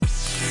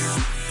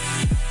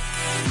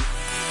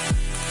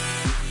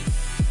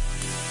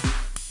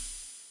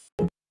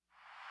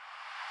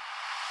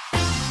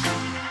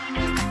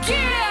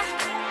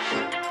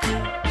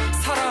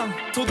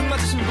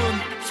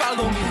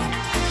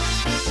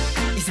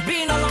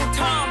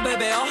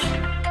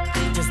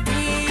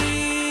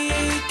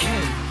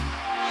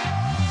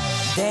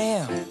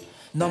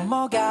넌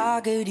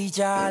뭐가 그리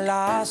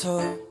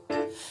잘나서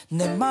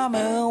내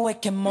맘을 왜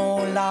이렇게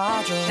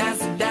몰라줘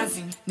Dancing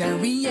dancing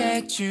날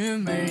위해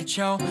춤을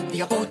춰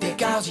네가 볼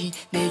때까지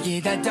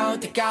내게 닿을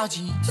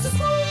때까지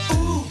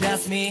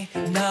That's me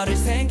너를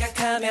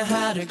생각하며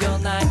하루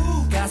건날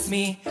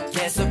가슴이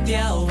계속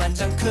뛰어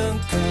완전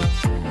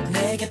쿵쿵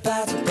내게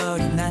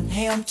빠져버린 난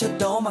헤엄쳐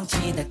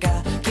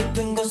도망치다가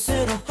깊은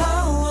곳으로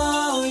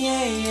oh, oh,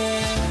 yeah,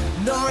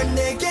 yeah. 널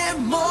내게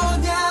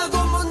뭐냐고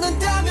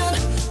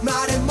묻는다면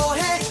말해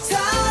뭐해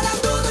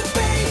사랑도는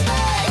baby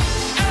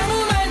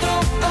아무 말도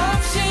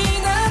없이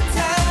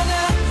나타나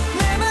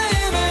내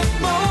마음을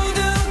모두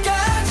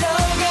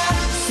가져가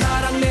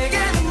사랑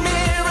내게는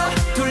mirror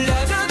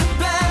돌려줘도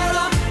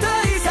better 더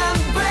이상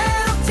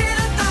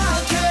외롭지는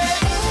않게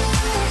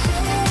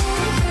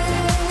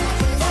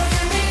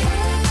Forgive me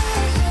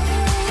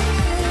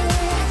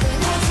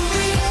모습이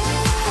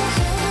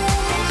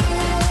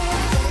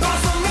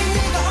벗어미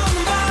네가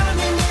없는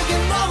밤이 내게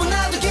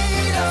너무나도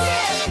길어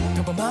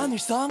평범한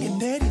일상에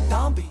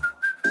내리던 비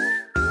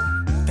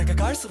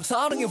다가갈수록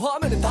사랑의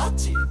화면에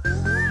닿지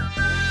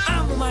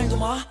아무 말도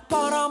마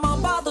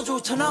바라만 봐도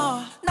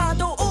좋잖아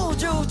나도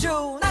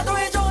우주주 나도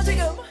해줘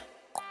지금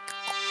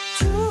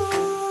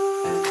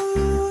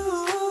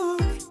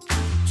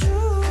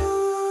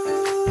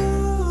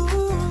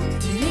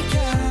들이켜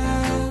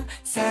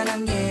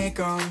사랑의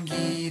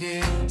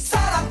공기를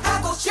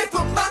사랑하고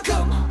싶은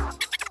만큼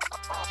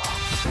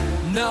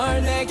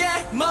널 내게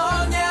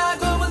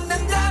뭐냐고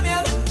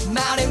묻는다면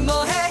말해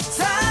뭐해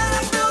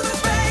사랑도는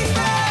baby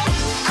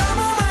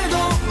아무 말도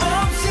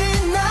없이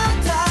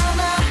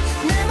나타나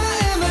내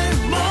마음을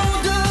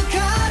모두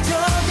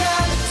가져가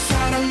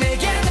사랑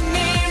내게는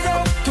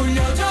mirror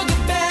돌려줘도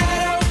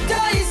better 더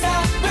이상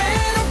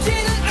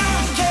외롭지는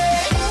않게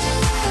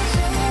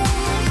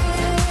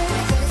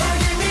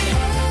Forgive me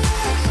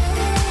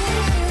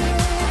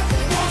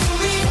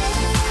모습이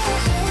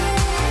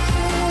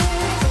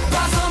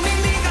벗어미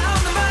네가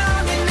없는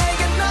밤이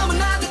내게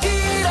너무나도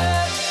길어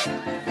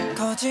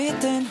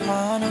거짓된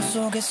환호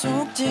속에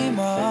속지 마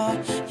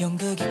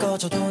연극이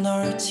꺼져도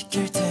널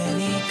지킬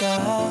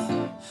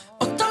테니까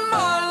어떤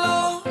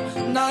말로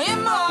나의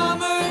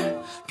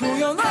마음을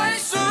표현할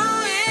수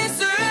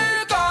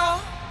있을까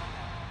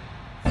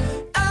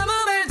아무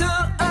말도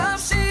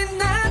없이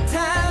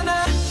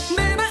나타나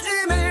내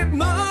마음을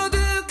모두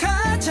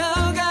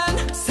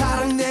가져간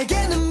사랑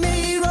내게는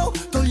mirror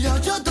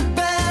돌려줘도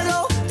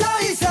better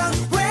더 이상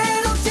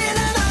외롭지는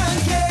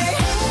않게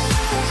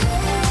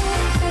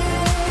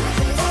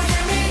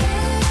Forgive me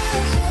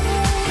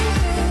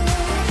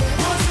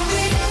모습이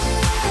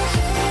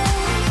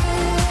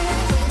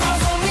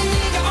벗어미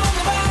네가 없는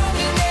밤이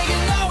내게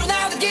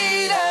너무나도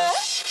길어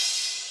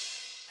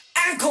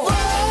Encore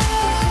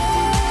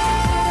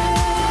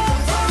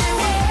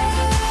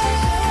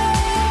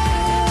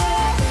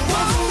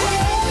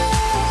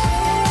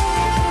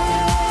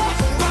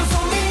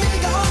벗어미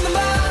네가 없는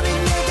밤이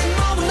내게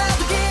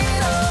너무나도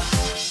길어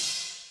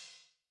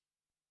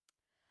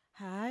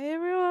Hi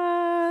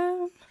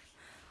everyone,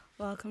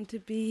 welcome to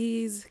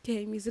B's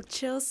K Music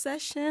Chill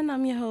Session.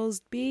 I'm your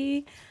host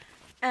B,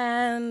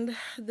 and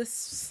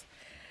this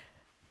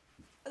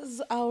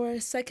is our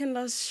second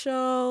last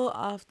show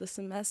of the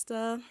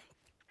semester.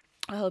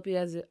 I hope you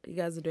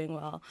guys are doing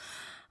well.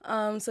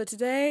 So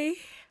today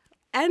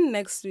and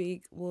next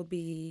week will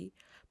be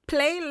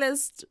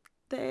playlist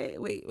day.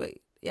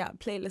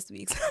 Playlist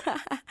weeks.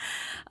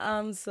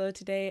 So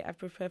today I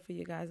prepared for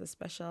you guys a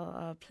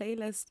special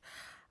playlist.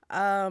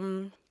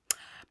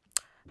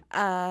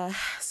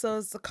 So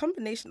it's a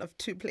combination of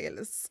two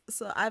playlists.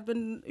 So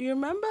you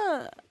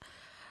remember,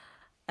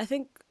 I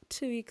think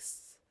 2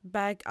 weeks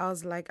back, I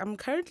was like, I'm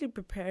currently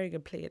preparing a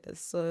playlist.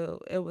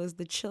 So it was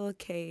the Chill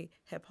K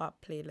hip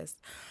hop playlist.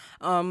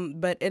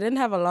 But it didn't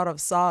have a lot of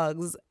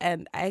songs,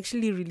 and I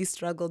actually really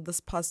struggled this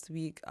past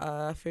week,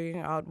 figuring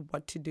out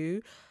what to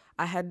do.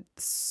 I had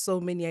so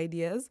many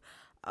ideas.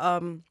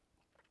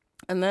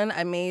 And then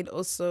I made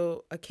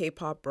also a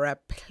K-pop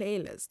rap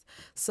playlist.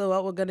 So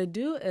what we're going to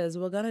do is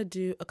we're going to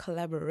do a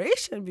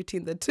collaboration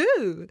between the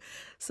two.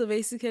 So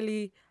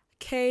basically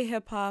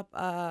K-hip-hop's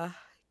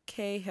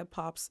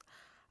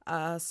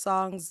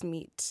songs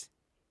meet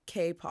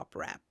K-pop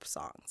rap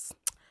songs.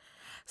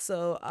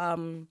 So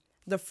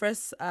the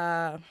first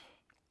half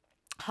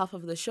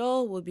of the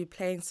show will be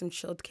playing some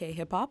chilled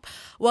K-hip-hop.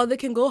 Well, they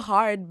can go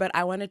hard, but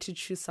I wanted to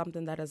choose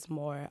something that is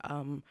more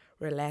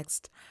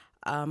relaxed.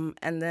 And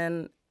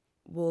then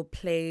we'll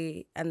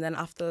play, and then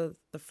after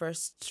the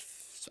first,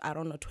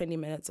 20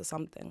 minutes or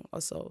something or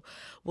so,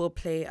 we'll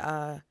play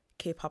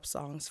K-pop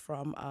songs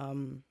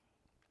from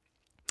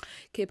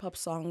K-pop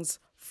songs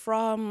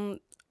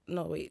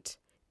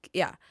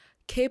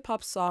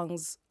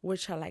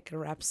which are like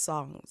rap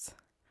songs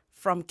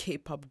from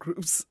K-pop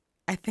groups.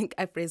 I think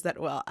I phrased that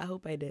well. I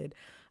hope I did.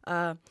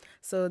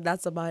 So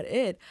that's about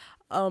it.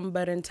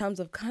 But in terms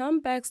of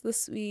comebacks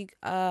this week,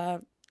 I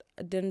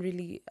didn't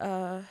really,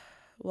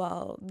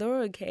 they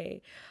were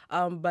okay.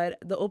 But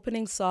the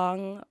opening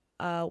song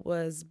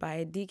was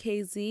by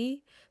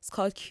DKZ. It's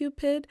called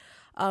Cupid.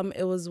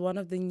 It was one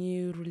of the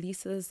new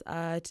releases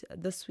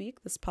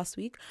this past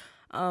week.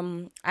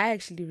 I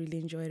actually really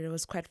enjoyed it. It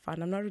was quite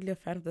fun. I'm not really a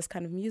fan of this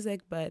kind of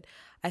music, but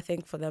I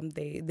think for them,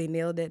 they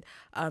nailed it.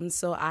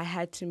 So I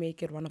had to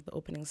make it one of the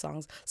opening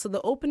songs. So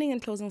the opening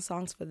and closing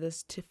songs for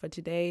for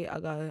today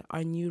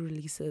are new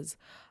releases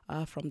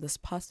from this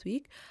past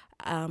week.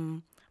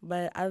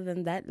 But other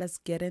than that, let's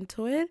get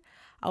into it.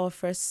 Our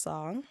first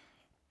song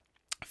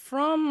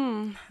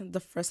from the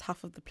first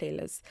half of the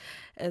playlist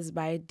is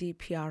by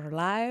DPR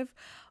Live.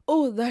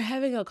 Oh, they're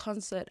having a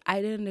concert.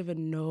 I didn't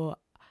even know.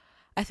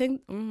 I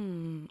think,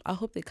 I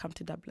hope they come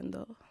to Dublin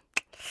though.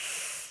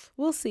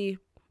 We'll see.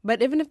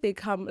 But even if they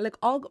come,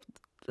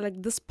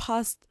 this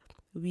past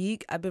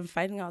week, I've been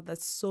finding out that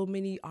so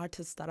many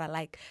artists that I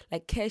like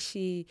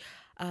Keshi,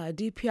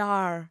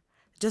 DPR,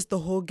 just the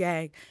whole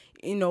gang,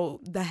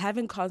 they're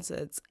having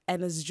concerts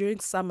and it's during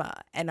summer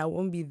and I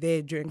won't be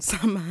there during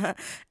summer.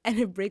 And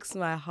it breaks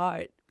my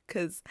heart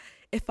because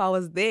if I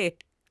was there,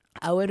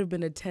 I would have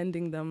been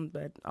attending them,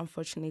 but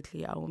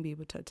unfortunately I won't be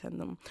able to attend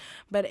them.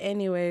 But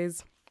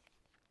anyways,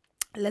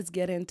 let's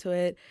get into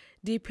it.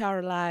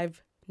 DPR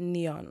Live,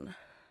 Neon.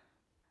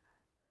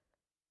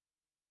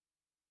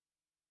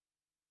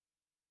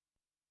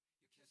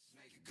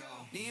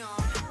 Neon,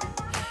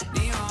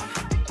 neon,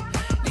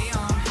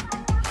 neon,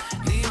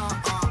 neon,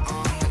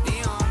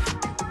 neon,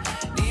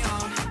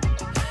 neon,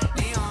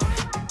 neon,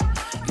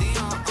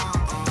 neon,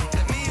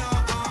 let me on,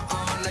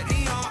 let me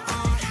on,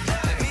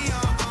 let me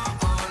on,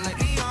 let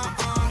me on,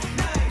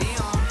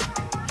 neon,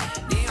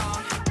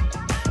 neon,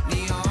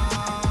 neon.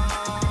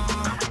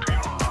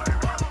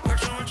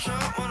 Work on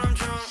chop when I'm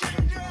drunk.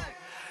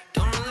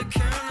 Don't really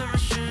care, let me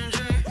change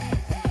it.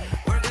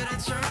 Work at a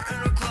turn in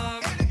the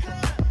club.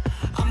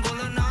 I'm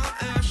pulling out.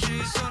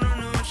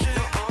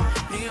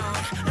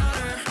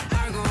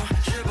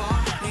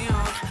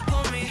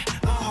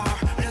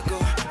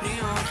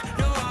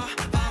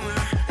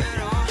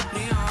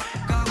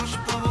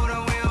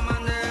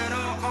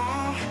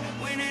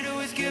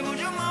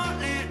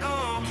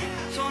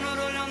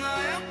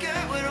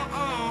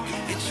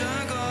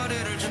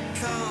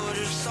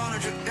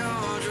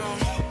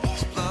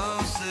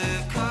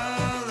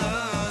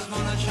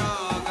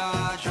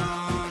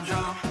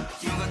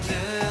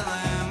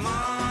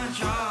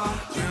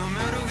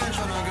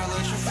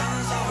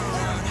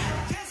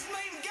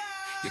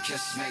 Your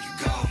kisses make it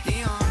go.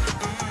 Neon,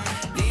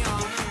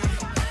 neon,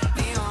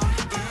 neon,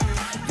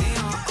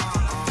 neon,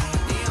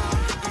 neon,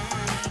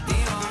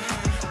 neon,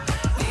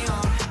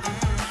 neon,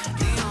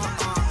 neon,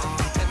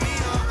 let me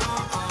on,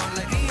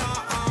 let me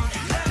on,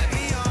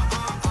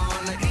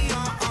 let me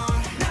on,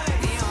 let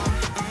me on, neon,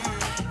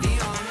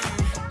 neon,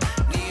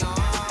 neon.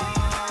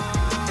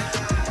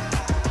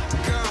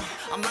 Girl,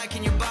 I'm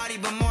liking your body,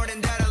 but more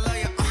than that, I love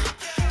you.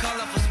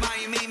 Colorful smile,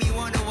 you made me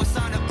wonder what's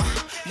on it.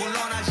 물론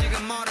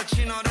아직은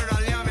멀었지 너를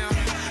알려면.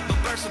 But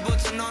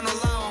벌써부터 넌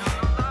올라오.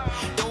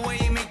 The way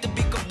you make the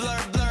beat go blur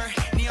blur.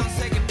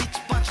 네온색의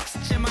빛이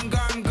반짝스치만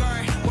girl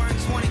girl. We're in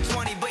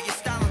 2020 but your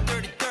style is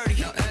 30-30.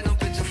 너의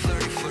눈빛은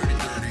flirty flirty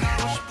dirty.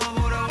 가고 싶어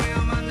보다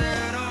위험한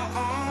대로.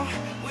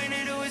 We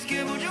need to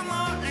escape 우주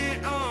멀리.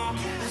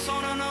 내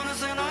손은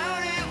어느새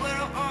너의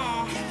위로.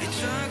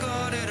 이제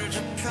거리를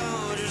좁혀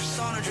줄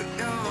손을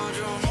죽여줘.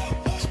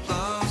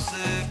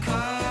 Explosive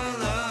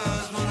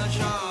colors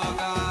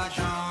무너져가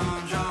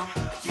점점.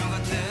 누가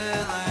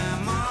딜레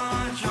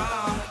먼저.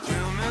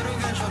 위험해도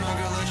괜찮아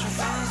girl let your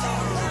friends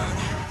all run.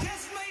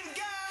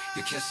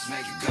 Your kisses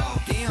make it go.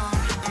 Neon,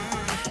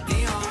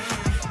 neon,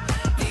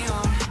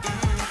 neon,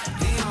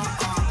 neon,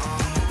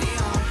 neon,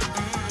 neon,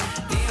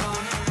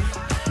 neon,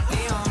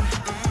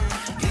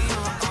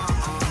 neon,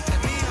 let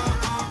me on,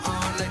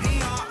 let me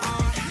on,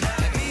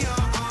 let me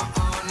on,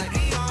 let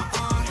me on,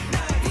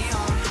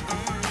 neon,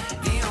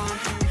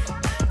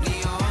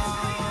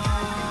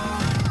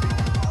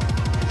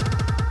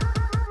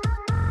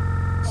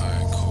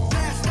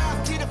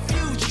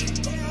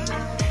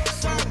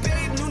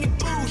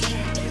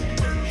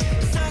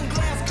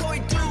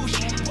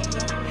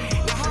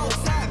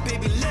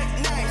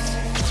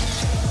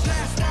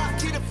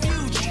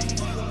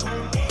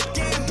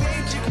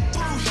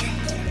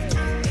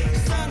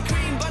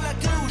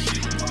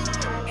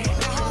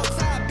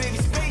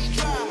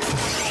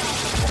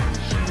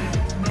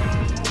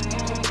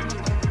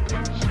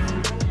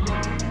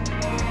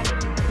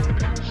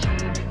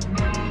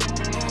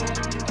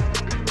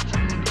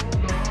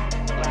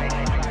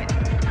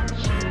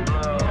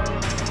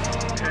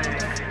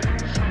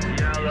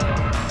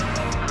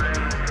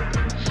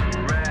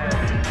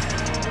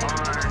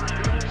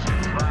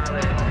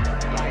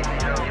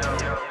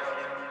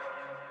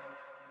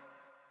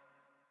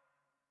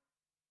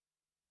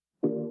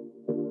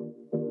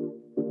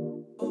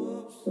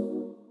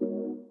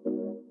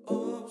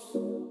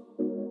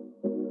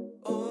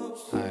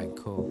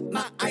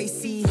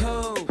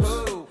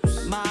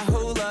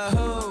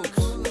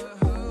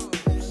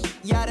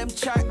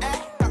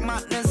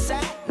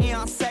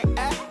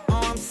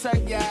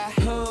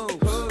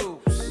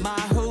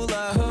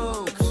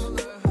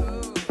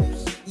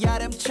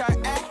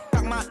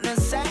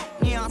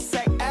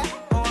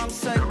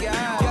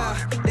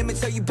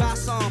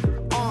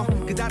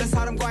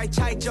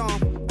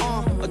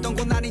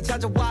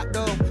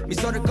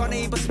 소를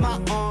꺼내 입어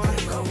smile on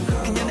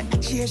그녀는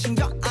애취해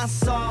신경 안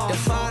써 The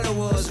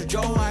followers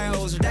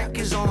좋아요's deck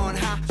is on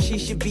How she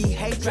should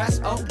behave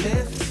dress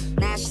uplift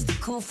Now she's too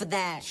cool for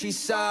that She's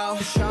so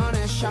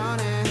shining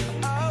shining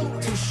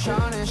Too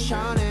shining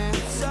shining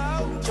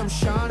좀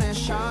shining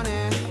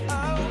shining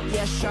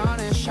Yeah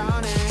shining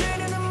shining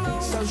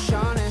So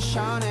shining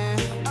shining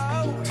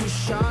Too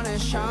shining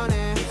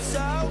shining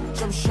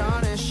좀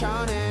shining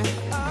shining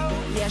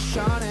Yeah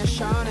shining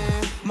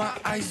shining My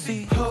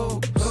icy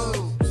hoops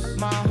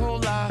My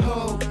hula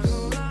hoops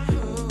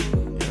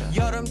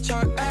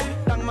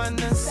여름철에 딱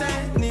맞는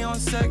색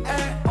네온색에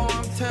Oh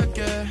I'm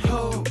taking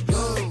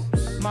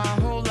hoops My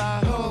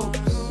hula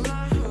hoops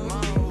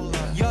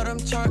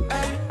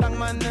여름철에 딱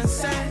맞는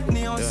색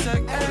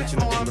네온색에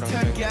Oh I'm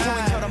taking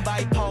코인처럼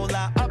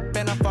bipolar Up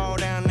and I fall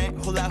down 내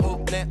hula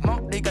hoop 내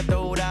머리가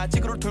돌아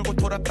지구를 돌고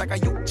돌았다가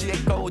육지에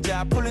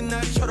꽂아 풀린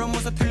날처럼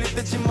웃어 틀릴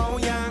듯이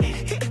모양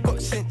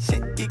꽃은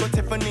시이고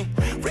Tiffany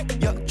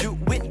여주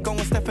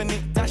윗공은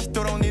Stephanie 다시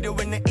돌아온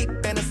일요일 내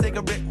입에는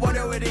cigarette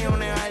월요일이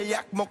오네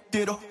알약 목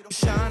뒤로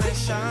Shining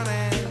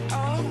shining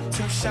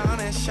Too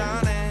shining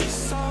shining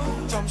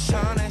좀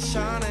shining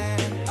shining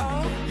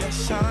Yeah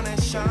shining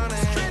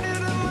shining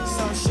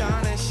So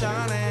shining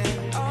shining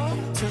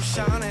Too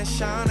shining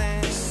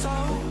shining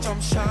좀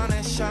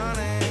shining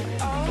shining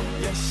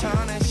Yeah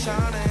shining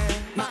shining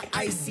My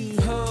icy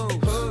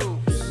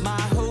hoops My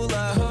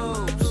hula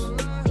hoops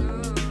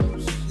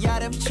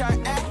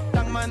여름철에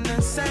딱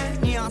맞는 색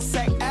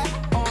네온색에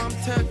Oh I'm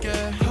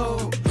taking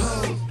hoops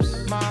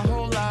My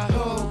hula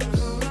hoops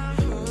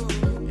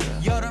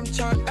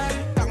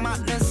여름철에 딱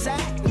맞는 색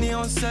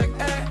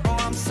네온색에 Oh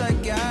I'm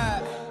taking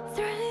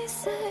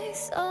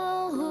 3-6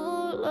 oh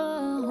hula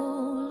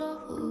hula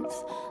hoops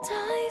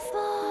I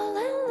fall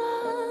in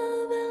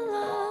love in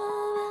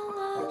love in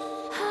love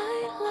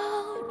high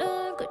low 널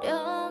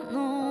그려놓은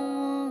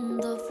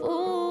the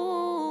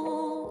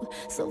fool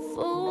so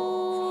fool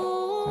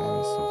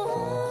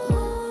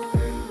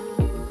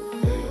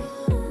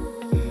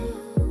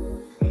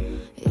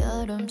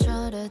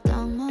여름철에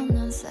딱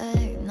맞는 색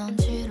넌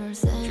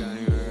 7월색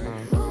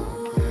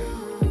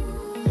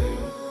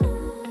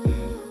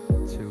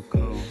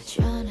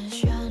시원해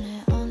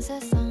시원해 온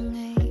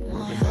세상에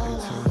my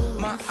hula hoop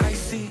My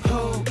icy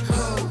hoop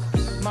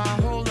My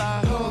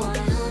hula hoop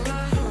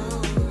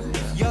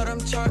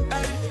여름철에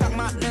딱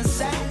맞는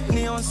색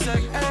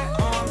네온색에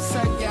Oh I'm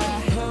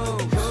taking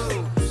hoop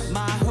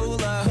My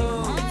hula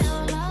hoop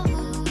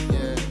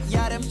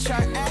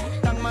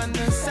여름철에 딱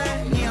맞는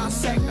색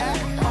네온색에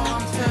Oh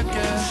I'm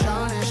taking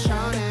Shining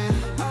shining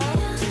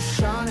Too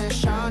shining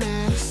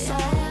shining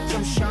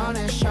좀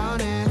shining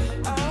shining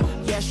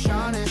Yeah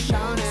shining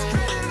shining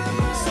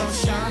So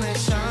shining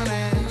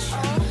shining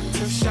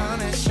Too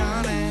shining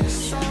shining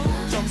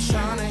좀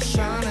shining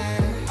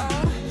shining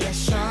Yeah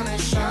shining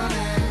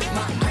shining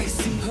My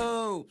icy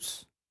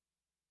hoops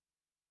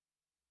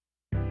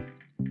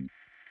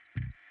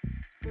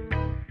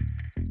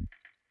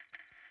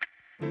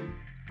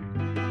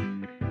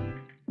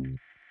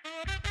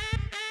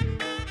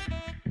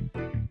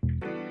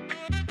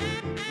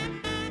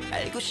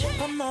알고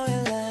싶어 너의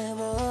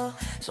level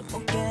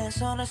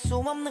손목에서 날 수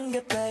없는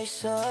게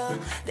빼있어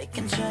They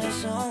can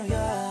chase on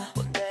ya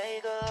But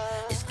they go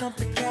It's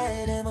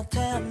complicated 못해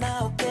안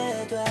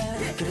나오게 돼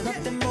그래 너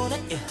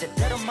때문에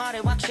제대로 말해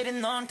확실히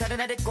넌 다른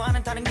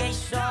애들과는 다른 게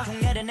있어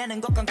흉내를 내는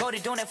것과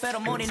거리도 내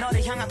페로몬이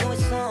너를 향하고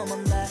있어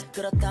뭔데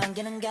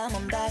끌어당기는 게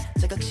뭔데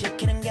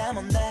자극시키는 게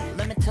뭔데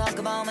Let me talk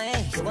about me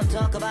You won't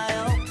talk about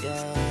you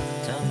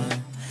yeah.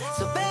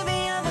 So baby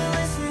I'm a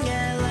listen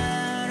get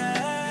louder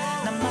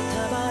난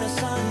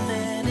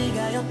맡아버렸었는데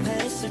네가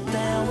옆에 있을 때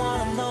I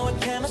wanna know what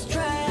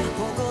chemistry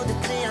보고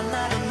듣지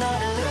않아도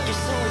너를 느낄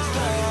수 있어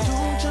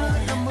tuned to the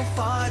number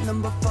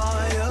 5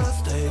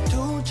 Stay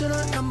tuned to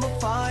the number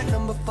 5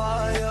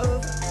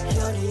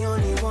 You're the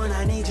only one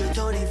I need you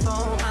 24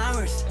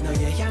 hours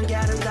너의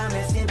향기를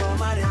담에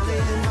심범하려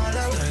leaving my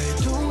love Stay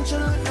tuned to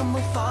the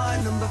number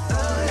 5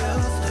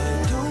 Stay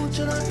tuned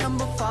to the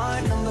number 5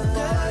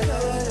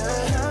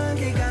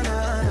 향기가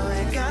나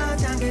너의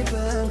가장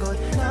깊은 곳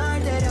날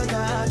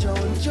데려다줘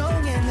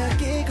온종일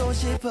느끼고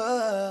싶어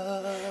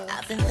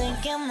I've been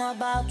thinking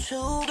about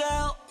you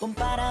girl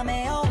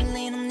봄바람에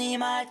어울리는 네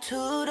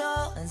말투로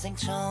인생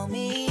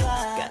처음이야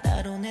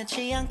까다로운 내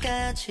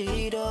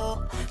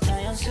취향까지도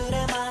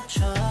자연스레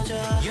맞춰져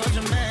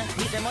요즘엔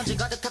미세먼지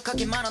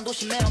가득하기만 한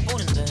도심에만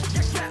보는데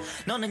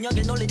너는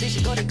여길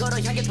놀리듯이 거리 걸어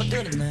향해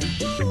뻗드리네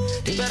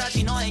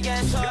특별하지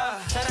너에게서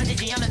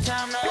사라지지 않는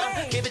time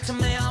now Give it to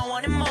me I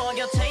want it more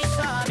곁에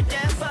있어 I'll be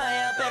that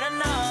fire better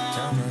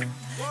know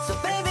So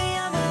baby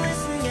I'm a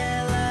listen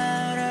get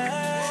louder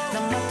난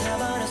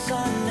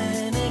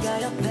맡아버렸었네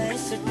네가 옆에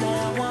있을 때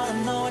I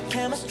wanna know what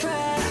chemistry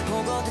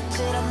보고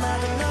듣질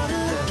않아도 너를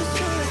느낄 수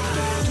있어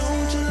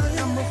tuned to the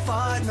number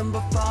 5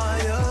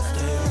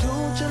 Stay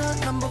tuned to the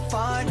number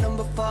 5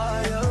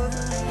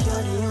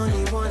 You're the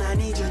only one I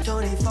need you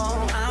 24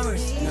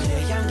 hours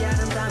너의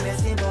향기는 담에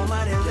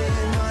심범하려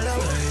living my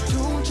love Stay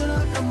tuned to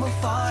the number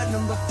 5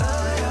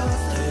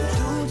 Stay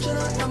tuned to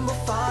the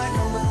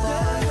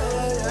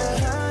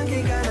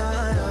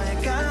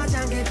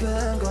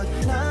깊은 곳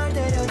날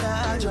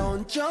데려다줘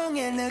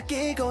온종일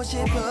느끼고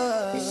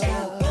싶어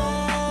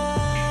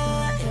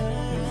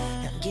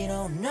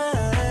향기로운 널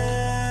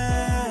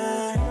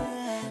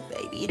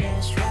Baby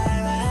that's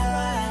right, right,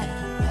 right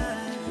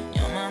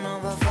You're my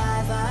number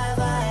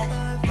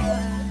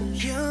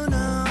 555 You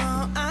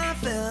know I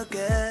feel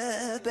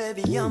good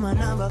Baby you're my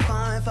number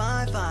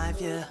 555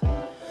 yeah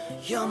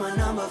You're my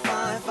number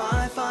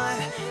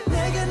 555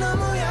 내게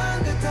너무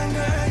향긋한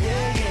girl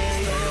yeah yeah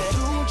yeah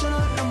Don't you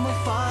know number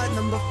 5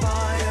 number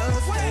 5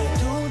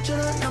 Don't you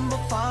know number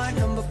 5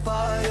 number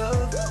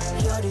 5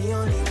 You're the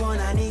only one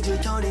I need you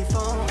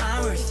 24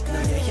 hours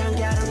너의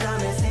향기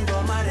아름다움에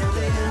생고만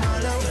흔들리는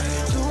널로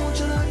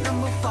Don't you know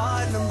number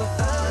 5 number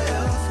 5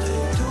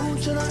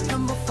 Don't you know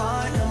number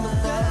 5 number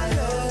 5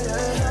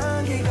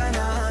 향기가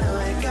나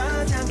너의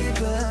가장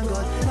깊은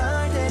곳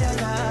날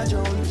데려가줘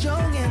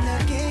온종일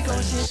느끼고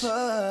싶어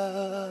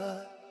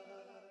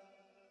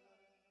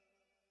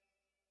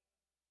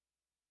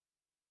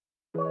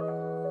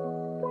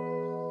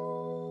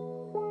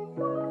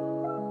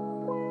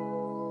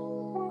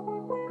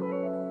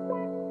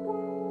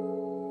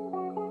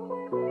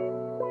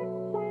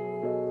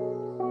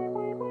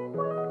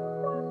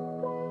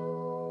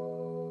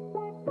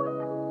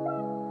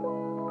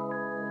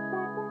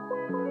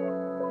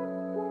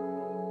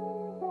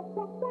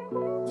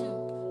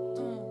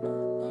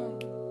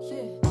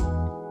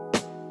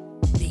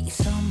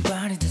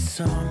Somebody this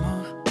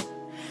summer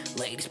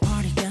Ladies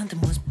party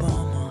anthem was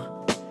bomber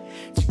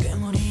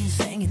지금 우리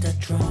인생이 다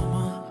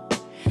drama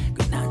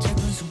끝난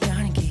작은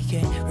순간의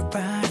기계 We're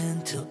right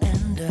until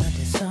end of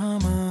the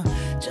summer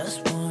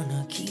Just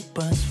wanna keep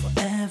us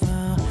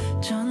forever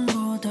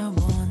전부 다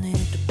want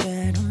it to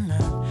better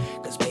now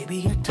Cause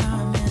baby your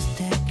time is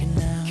ticking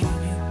now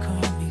Can you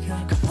call me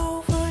up Come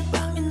over 이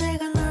밤이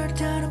내가 널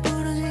따라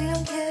부르지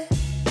않게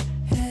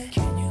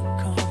Can you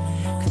call me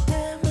up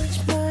그때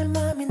마치 너의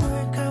맘이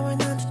널 가와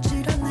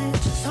놔두질 않네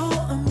Just hold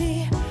on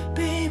me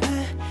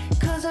baby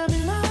Cause I'm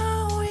in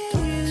love with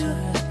you So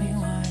ask me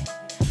why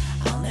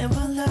I'll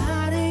never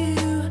lie to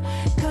you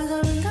Cause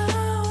I'm in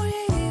love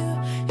with you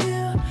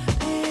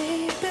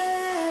baby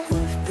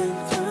We've been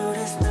through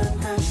this 난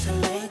다시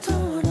설레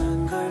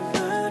돌아온 걸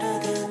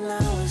말하듯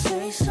나와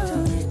say so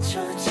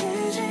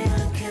잊혀지지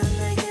않게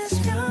내게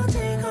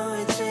스며들고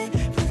있지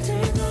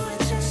물들고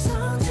있지 So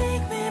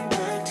take me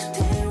back to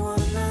day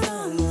one 난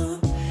홀로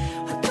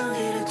어떤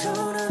길을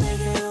돌아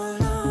내게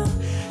홀로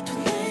또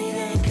내게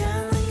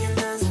가는 게난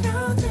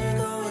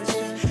스며들고 있지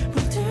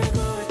물들고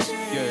있지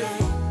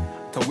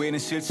더위는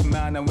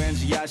싫지만 난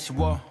왠지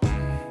아쉬워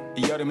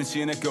이 여름은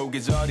지나고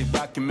계절이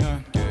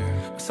바뀌면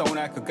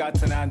서운할 것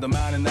같아 난 더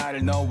많은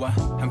나를 너와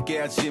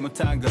함께하지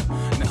못한 거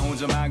나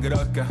혼자만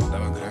그럴까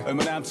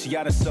얼마 남지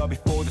않았어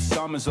before the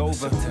summer's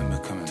over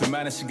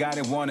둘만의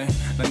시간을 원해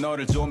난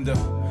너를 좀 더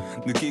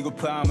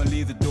느끼고파 I'ma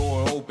leave the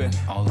door open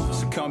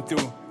So come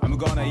through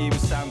아무거나 입은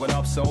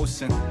상관없어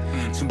옷은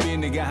준비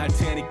내가 할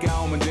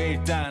테니까 오면 돼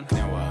일단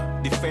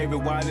네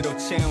favorite wine으로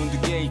채운 두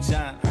개의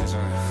잔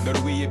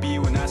너를 위해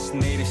비워놨어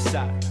내일의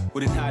샷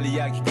우린 할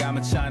이야기가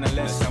많잖아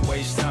Let's not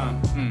waste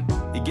time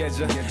이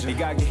계절 이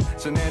가기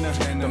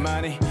전에는 더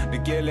많이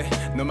느낄래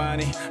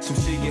너만이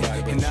숨쉬게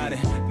해 나를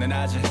난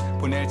아직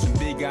보낼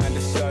준비가 안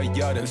됐어 이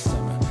여름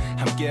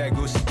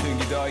함께하고 싶은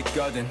게 더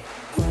있거든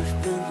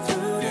We've been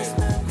through this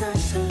난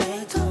다시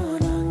설레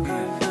돌아온 걸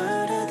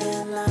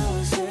말하듯 나와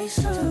say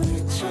so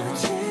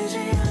잊혀지지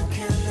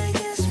않게 내게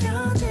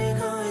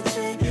스며들고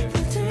있지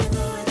물들고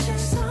있지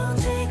So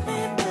take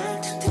me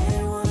back to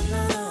day one 난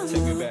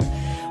홀로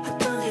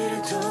어떤 길을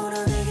돌아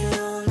내게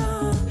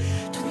홀로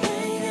또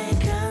내게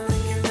가는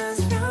게난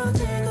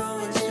스며들고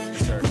있지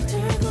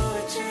물들고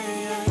있지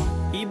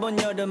이번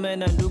여름에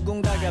난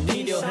누군가가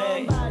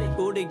필요해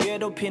우리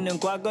괴롭히는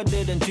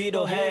과거들은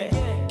뒤로 해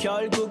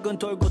결국은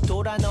돌고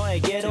돌아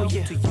너에게로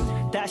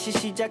다시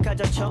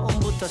시작하자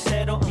처음부터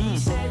새로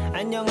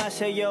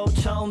안녕하세요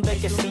처음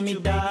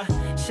뵙겠습니다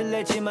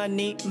실례지만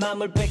네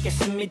맘을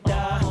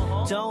뺏겠습니다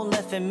Don't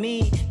laugh at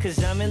me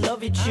cause I'm in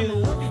love with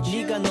you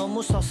네가 너무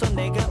웃어서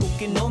내가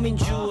웃긴 놈인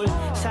줄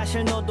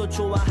사실 너도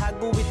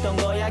좋아하고 있던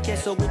거야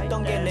계속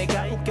웃던 게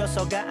내가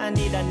웃겨서가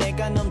아니라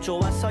내가 너무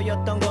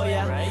좋아서였던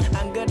거야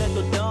안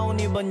그래도 더운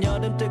이번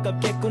여름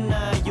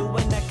뜨겁겠구나 You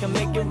and I can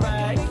make it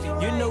right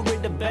You know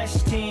we're the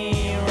best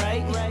team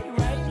right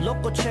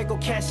로꼬 최고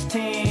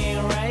캐스팅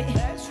right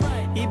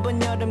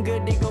이번 여름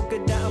그리고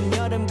그 다음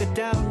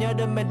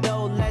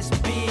여름에도 Let's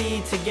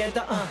be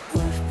together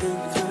We've been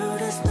through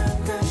this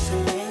난 다시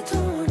설레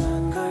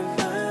돌아온 걸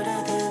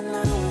말하듯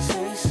나와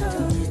say so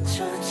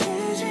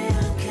잊혀지지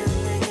않게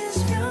내게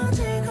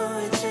스며들고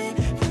있지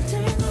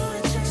물들고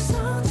있지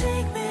So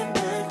take me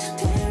back to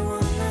day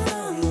one 난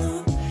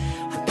홀로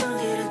어떤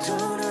길을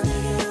돌아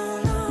내게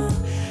홀로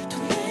또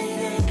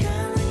내게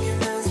가는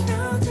게난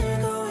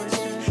스며들고 있지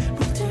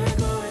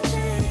물들고 있지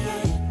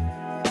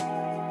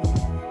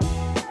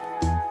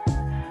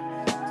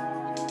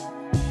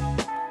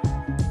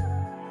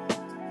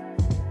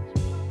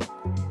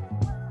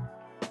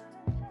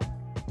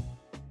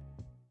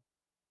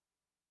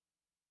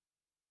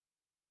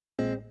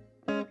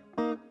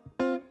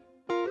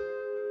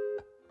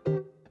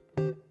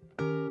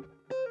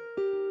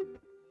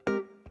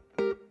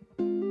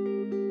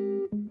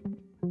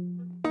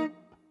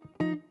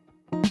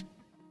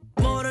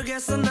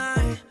모르겠어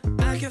난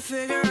I can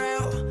figure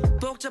out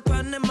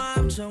복잡한 내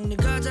마음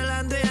정리가 잘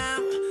안 돼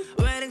I'm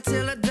waiting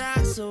till I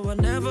die so I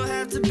never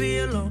have to be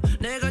alone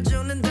내가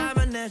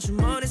죽는다면 내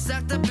주머니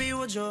싹 다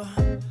비워줘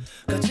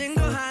가진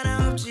거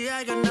하나 없지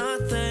I got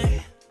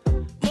nothing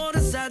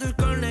모든 사둘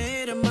걸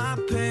내 이름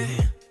앞에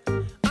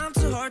I'm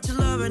too hard to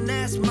love and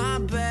that's my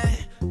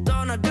bad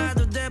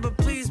떠나가도 돼 but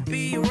please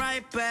be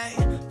right back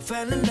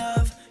Fell in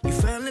love, you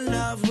fell in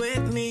love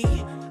with me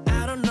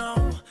I don't know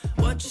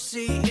what you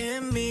see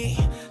in me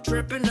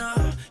Tripping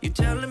up, you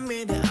telling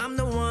me that I'm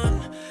the one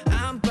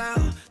I'm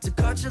about to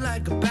cut you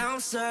like a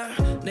bouncer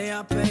내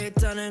앞에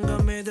있다는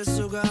걸 믿을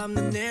수가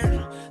없는 일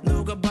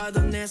누가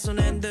봐도 내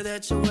손인데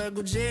대체 왜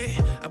굳이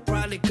I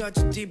probably cut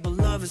you deep but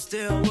love is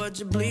still what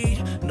you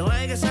bleed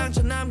너에게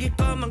상처 남길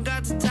것만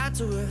같은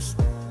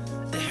tattooist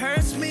It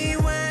hurts me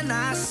when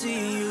I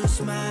see you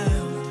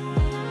smile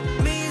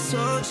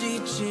미소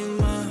짓지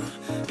마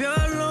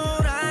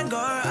별로란 걸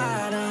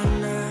알아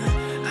나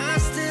I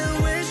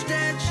still wish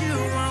that you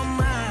were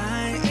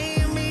mine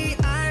이미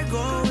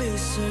알고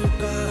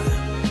있을까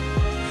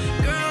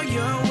Girl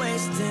you're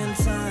wasting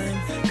time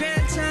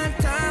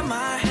괜찮다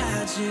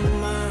말하지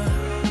마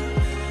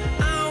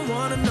I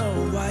wanna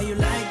know why you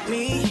like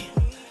me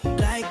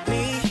like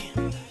me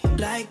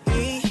like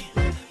me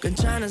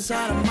괜찮은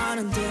사람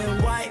많은데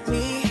white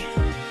me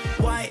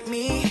white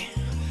me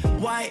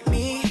white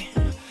me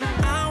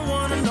I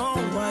wanna know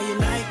why you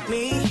like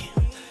me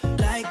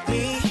like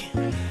me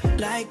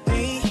like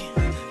me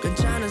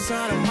괜찮은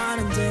사람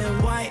많은데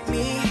white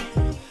me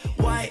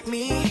white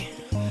me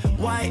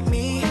white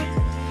me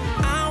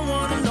I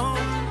wanna know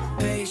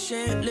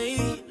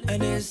patiently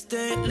and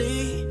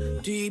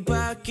instantly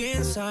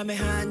뒤바뀐 삶의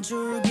한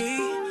줄기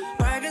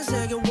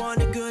빨간색의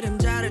원의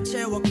그림자를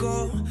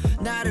채웠고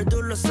나를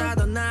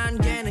둘러싸던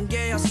안개는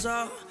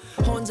개였어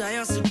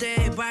혼자였을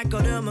때의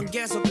발걸음은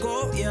계속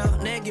꼬여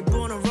내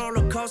기분은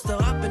롤러코스터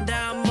up and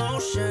down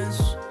motions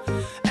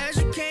As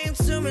you came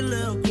to me a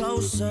little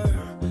closer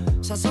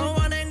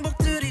사소한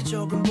행복들이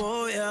조금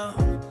보여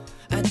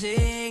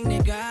아직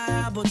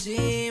내가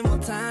보지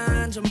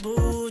못한 좀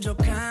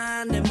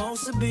부족한 내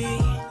모습이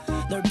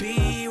널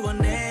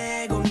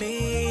비워내고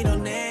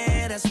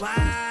밀어내 That's why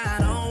I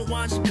don't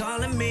want you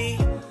calling me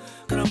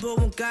그런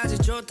부분까지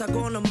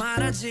좋다고는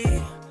말하지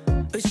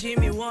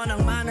의심이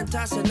워낙 많은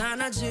탓은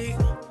안 하지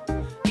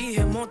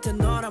이해 못해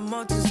너란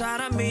멋진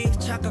사람이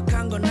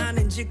착각한 건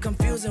아닌지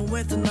confusing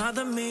with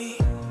another me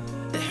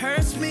It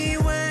hurts me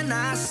when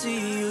I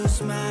see you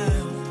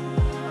smile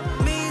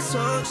미소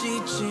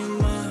짓지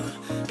마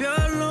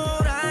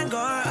별로란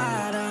걸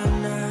알아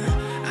나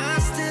I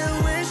still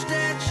wish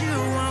that you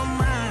were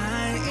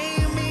mine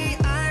이미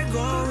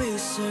알고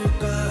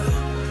있을까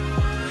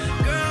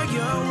Girl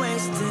you're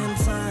wasting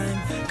time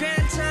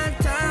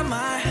괜찮다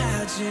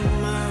말하지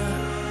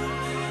마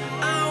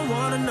I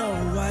wanna know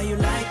why you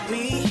like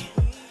me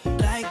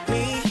like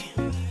me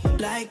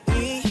like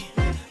me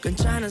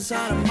괜찮은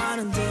사람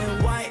많은데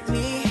white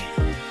me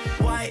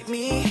white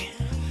me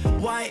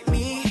white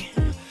me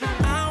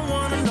I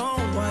wanna know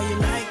why you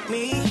like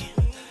me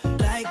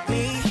like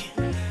me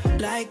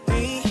like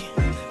me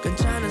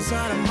괜찮은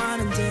사람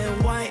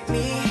많은데 white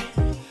me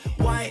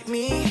white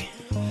me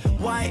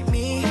white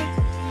me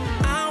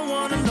I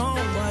wanna know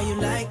why you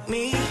like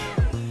me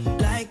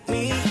like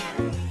me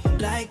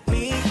like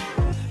me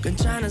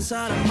괜찮은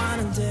사람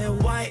많은데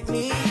white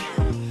me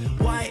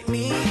white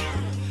me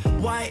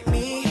white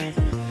me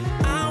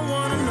I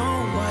wanna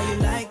know why you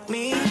like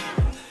me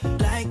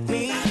like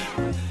me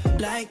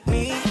like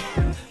me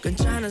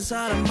괜찮은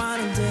사람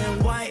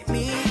많은데 white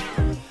me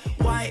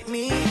white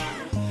me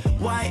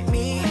white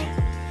me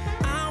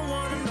I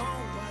wanna know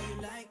why you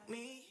like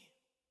me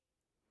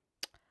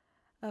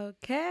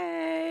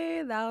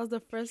Okay, that was the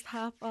first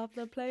half of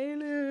the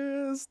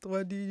playlist.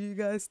 What did you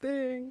guys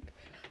think?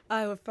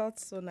 I felt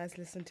so nice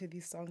listening to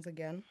these songs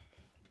again.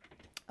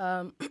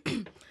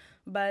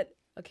 But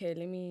okay,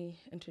 let me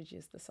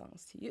introduce the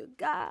songs to you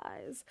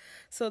guys.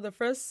 So the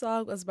first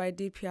song was by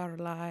DPR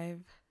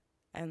Live,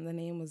 and the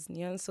name was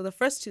Neon. So the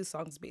first two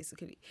songs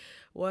basically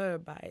were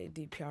by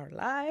DPR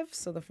Live.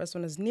 So the first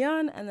one is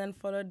Neon, and then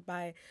followed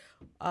by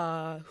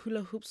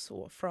Hula Hoops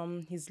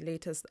from his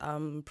latest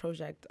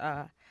project,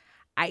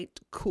 Ite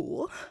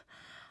Cool.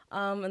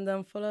 And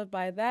then followed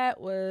by that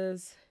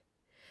was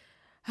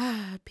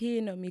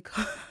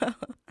Pinomiko.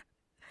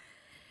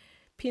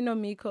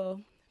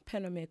 Pinomiko.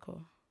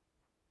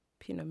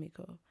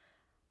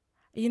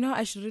 You know,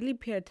 I should really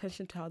pay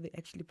attention to how they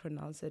actually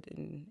pronounce it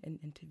in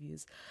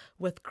interviews.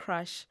 With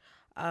Crush,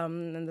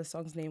 and the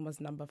song's name was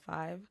Number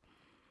 5.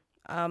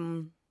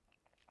 And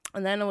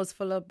then it was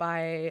followed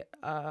by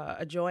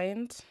a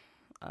joint,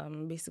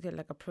 basically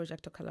like a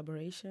project or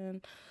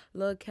collaboration.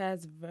 Lil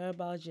Cats,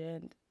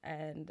 Verbalgent,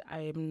 and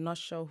I'm not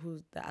sure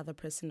who the other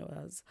person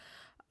was.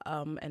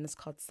 And it's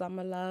called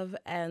Summer Love.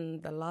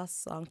 And the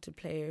last song to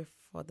play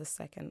for the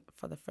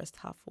first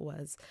half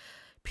was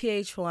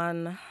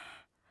PH1,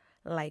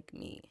 Like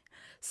Me.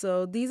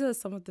 So these are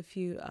some of the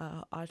few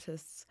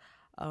artists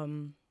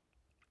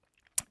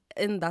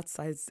in that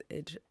size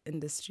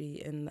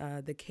industry, in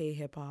the K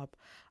hip hop,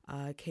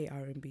 K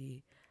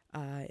R&B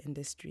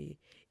industry,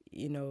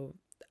 you know,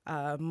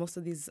 most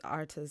of these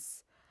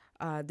artists,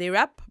 they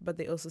rap, but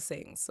they also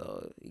sing.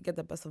 So you get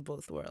the best of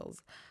both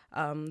worlds.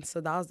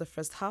 So that was the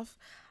first half.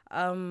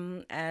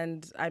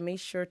 And I made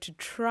sure to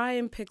try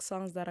and pick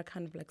songs that are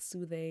kind of like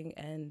soothing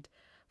and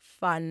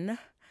fun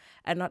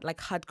and not like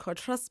hardcore.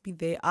 Trust me,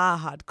 they are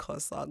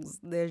hardcore songs.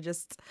 They're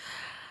just,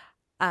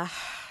 I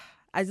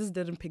just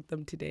didn't pick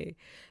them today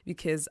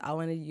because I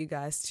wanted you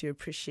guys to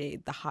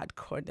appreciate the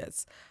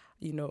hardcoreness,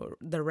 you know,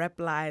 the rap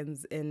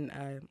lines in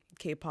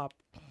K-pop.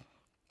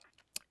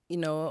 You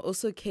know,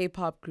 also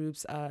K-pop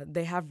groups,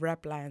 they have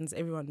rap lines.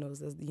 Everyone knows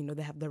this. You know,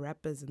 they have the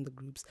rappers in the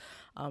groups.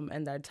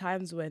 And there are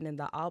times when in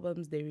the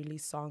albums they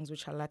release songs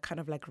which are like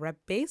kind of like rap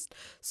based.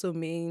 So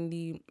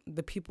mainly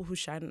the people who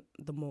shine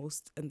the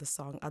most in the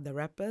song are the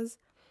rappers.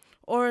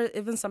 Or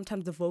even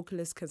sometimes the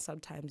vocalist can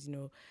sometimes, you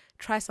know,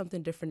 try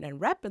something different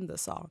and rap in the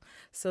song.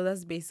 So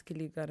that's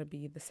basically going to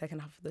be the second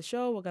half of the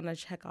show. We're going to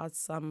check out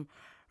some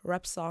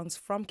rap songs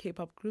from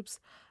K-pop groups.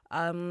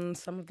 Some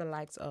of the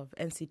likes of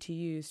NCT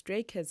U,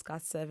 Stray Kids,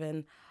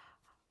 GOT7,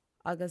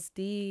 August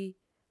D,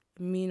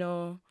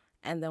 Mino,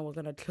 and then we're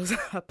going to close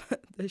up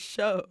the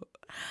show.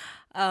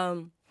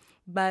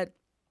 But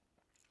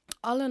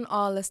all in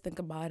all, let's think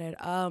about it.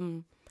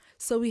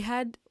 So we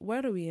had,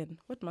 where are we in?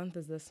 What month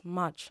is this?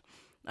 March.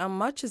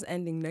 March is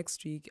ending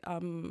next week.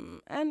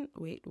 And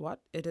wait, what?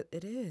 It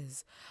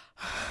is.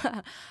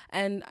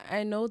 And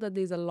I know that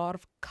there's a lot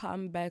of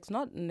comebacks,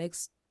 not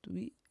next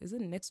week. Is it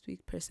next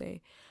week per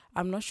se?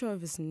 I'm not sure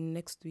if it's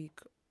next week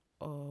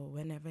or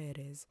whenever it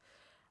is.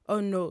 Oh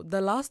no,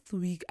 the last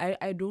week,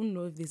 I don't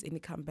know if there's any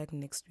comeback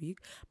next week,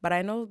 but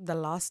I know the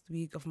last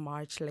week of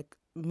March, like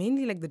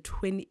mainly like the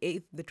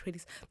 28th, the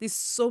 20th, there's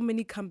so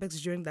many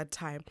comebacks during that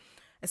time,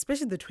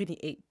 especially the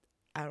 28th.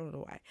 I don't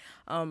know why.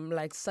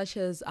 Like such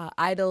as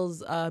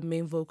Idol's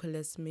main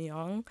vocalist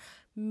Myeon.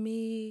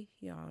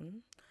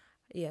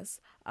 Yes.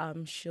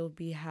 She'll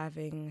be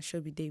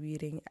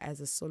debuting as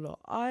a solo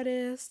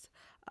artist.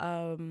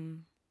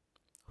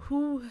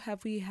 Who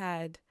have we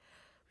had?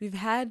 We've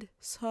had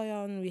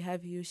Soyeon, we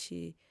have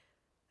Yushi,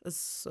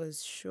 so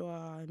it's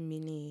Shua,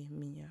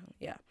 Minyoung.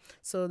 Yeah.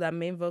 So the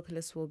main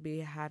vocalist will be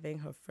having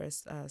her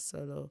first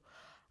solo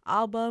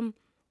album.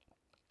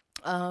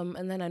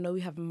 And then I know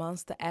we have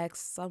Monster X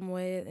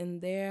somewhere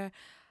in there.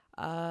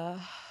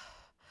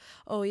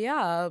 Oh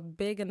yeah,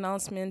 big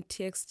announcement.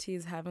 TXT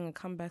is having a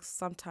comeback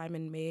sometime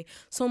in May.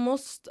 So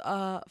most,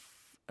 not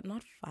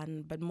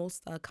fun, but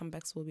most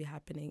comebacks will be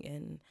happening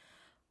in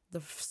the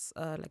first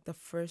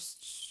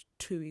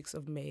 2 weeks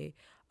of May.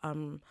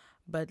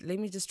 But let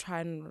me just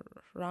try and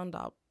round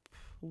up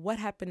what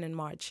happened in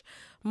March.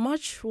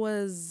 March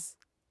was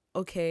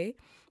okay.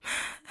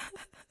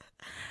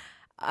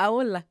 I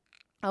won't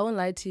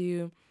lie to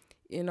you.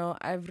 You know,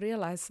 I've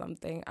realized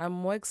something. I'm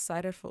more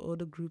excited for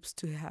older groups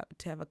to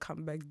have a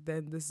comeback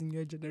than this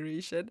new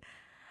generation.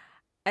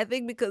 I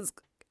think because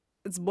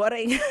it's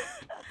boring.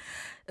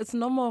 It's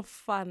no more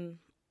fun.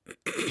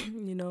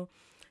 You know,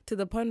 to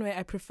the point where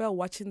I prefer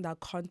watching their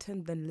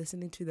content than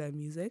listening to their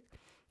music.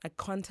 Like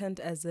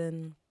content as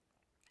in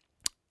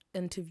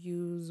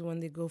interviews, when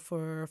they go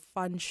for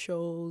fun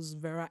shows,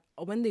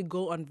 when they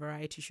go on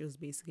variety shows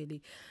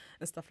basically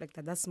and stuff like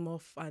that. That's more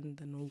fun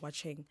than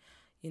watching,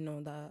 you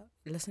know,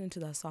 listening to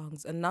their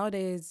songs. And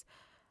nowadays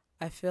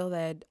I feel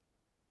that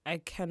I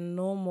can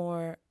no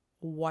more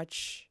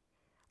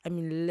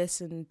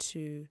listen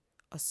to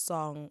a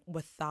song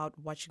without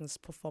watching this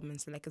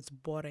performance. Like it's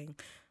boring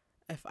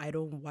if I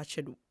don't watch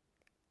it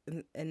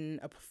in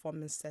a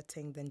performance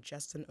setting than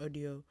just an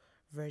audio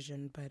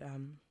version. But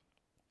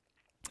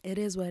it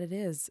is what it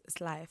is. It's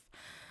life.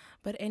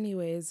 But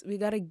anyways, we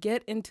gotta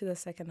get into the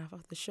second half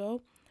of the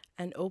show.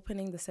 And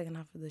opening the second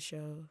half of the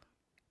show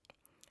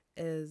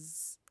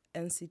is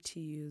NCT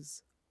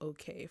U's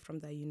OK from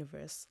their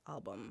Universe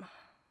album.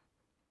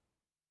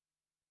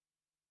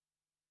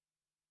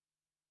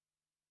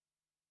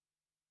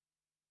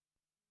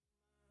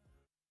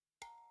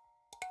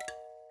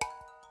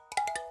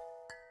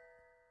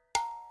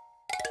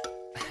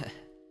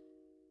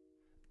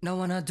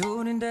 너와 나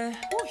둘인데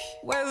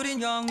왜 우린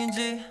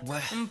영인지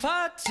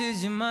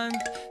파트지만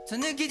더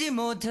느끼지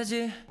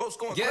못하지.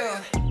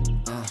 Yeah.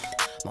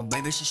 My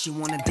baby says she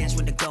wanna dance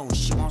with the ghost.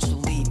 She wants to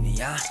leave me,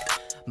 yeah.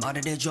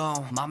 말을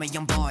해줘, 맘에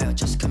영 보여.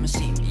 Just come and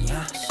see me,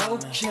 yeah.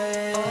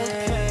 Okay,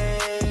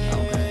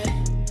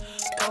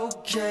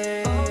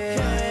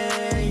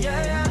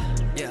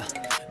 yeah.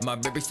 My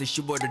baby says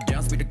she wanna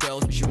dance with the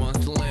girls, but she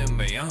wants to leave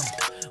me, yeah.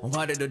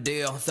 What is the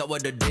deal? So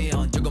what the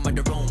deal? 조금만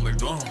더 room is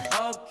wrong.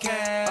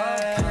 Okay.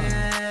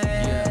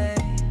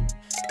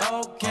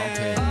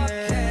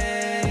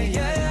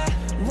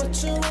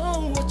 What you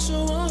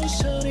want,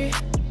 shorty?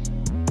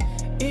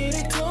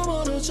 이리 더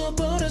멀어져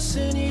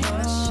버렸으니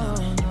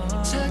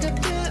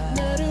차갑게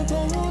나를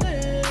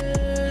보내.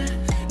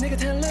 내가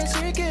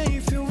달라질게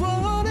if you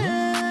want it.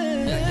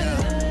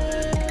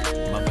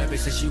 My baby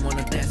says she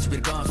wanna dance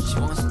with the girls, she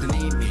wants to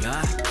leave me.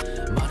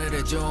 말을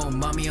해줘,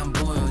 맘이 안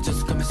보여,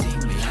 just come and see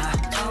me.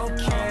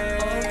 Okay,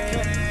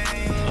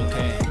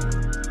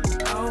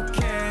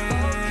 okay,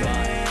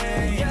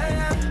 okay,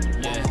 yeah,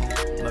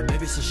 yeah. My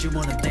baby says she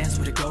wanna dance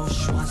with the girls,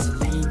 she wants to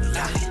leave me.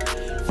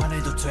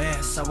 화내도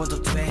돼,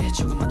 싸워도 돼,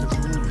 조금만 더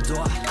rum을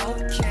둬.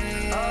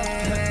 Okay,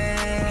 okay.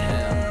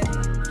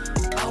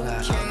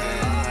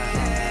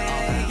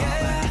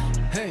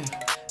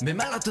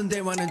 메말랐던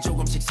대화는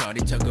조금씩 살이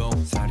차고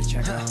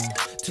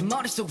두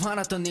머릿속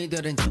화났던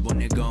이들은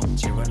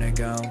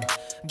지워내고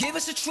Give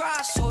us a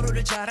try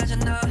서로를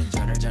잘하잖아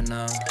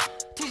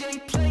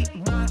DJ play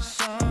my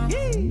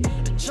song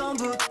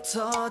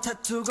처음부터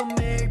다투고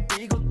매일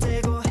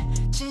삐걱대고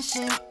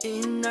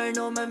진심인 널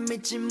너만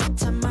믿지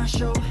못한 my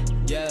show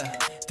Yeah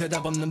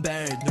대답 없는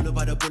벨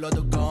눌러봐도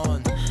불러도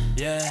gone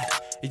Yeah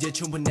이제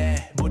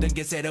충분해 모든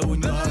게 새로운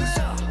걸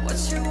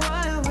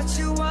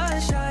What you want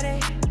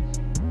shawty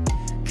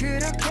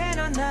그렇게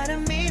넌 나를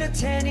믿을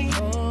테니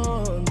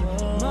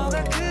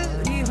뭐가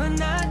그리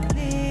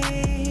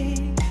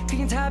화났니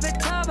그냥 다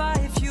뱉어봐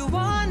if you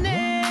want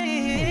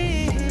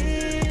it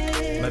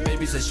My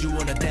baby says she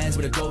wanna dance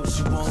with a ghost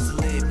she wants to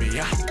leave me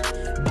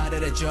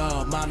말을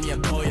해줘 맘이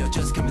안 보여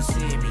just come and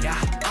see me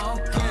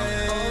Okay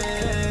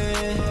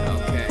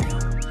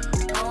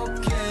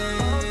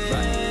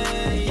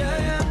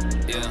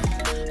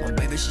My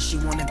baby says she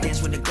wanna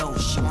dance with a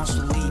ghost she wants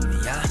to leave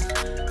me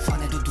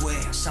화내도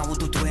돼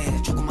싸워도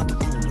돼 조금만 더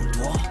rum을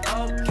둬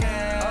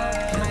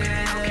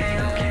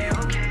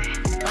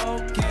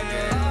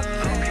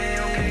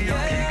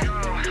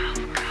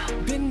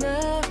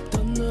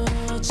빛났던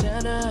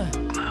너잖아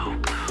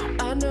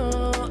I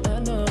know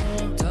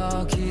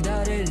더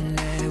기다릴래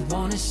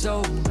want it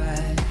so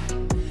bad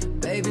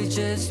Baby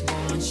just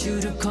want you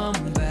to come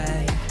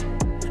back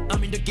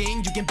I'm in the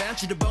game, you can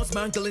bounce to the boss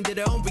만 끌린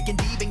대로 we can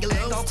deep and get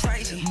low Go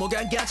crazy 뭐가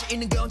한 가지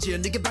있는 건지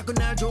네가 바꿔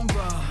날 좀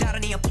봐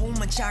다른 이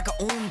아픔만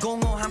차가운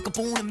공허함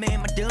끝부는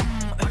메마름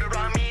All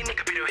around me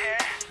네가 필요해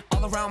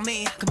All around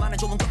me 그만한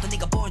좋은 것도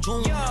네가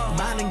보여줘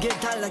많은 게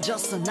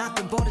달라졌어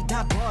나쁜 버릇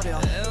다 버려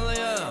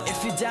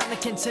If you down I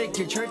can take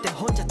you 절대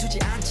혼자 두지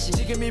않지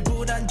지금 이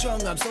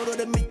불안정함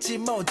서로를 믿지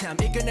못함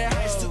이겨내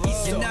할 수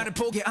있어 나를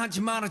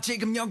포기하지 마라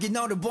지금 여기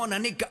너를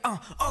원하니까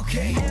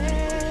Okay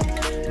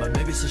My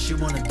baby says she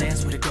wanna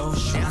dance with a ghost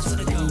she wants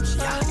to leave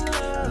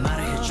me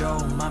말해줘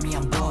맘이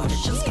안 보여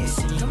just can't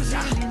see me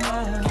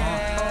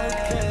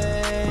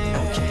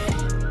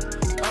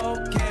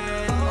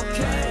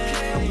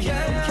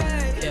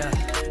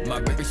My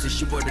baby says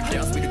she wanna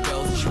dance with a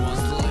ghost she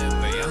wants to leave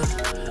me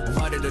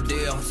화내도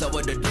돼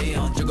싸워도 돼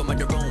조금만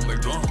더 rum을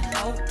둬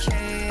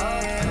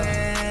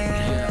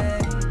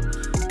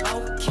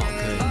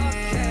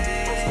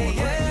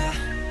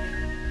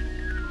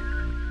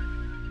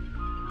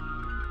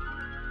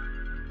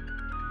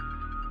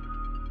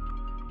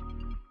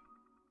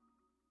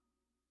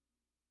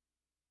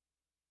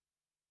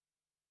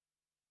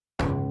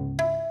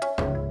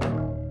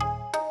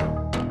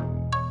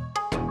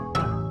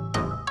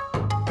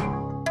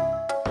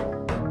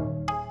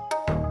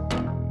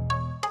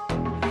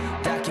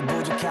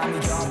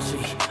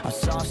I'm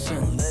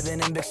saucing,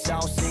 living in big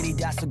South City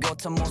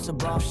다소곳한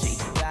모습 없이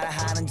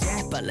따라하는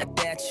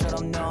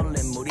jetballet처럼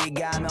놀래 물이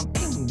가면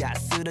핑 다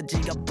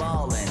쓰러지가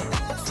ballin'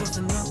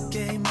 솟은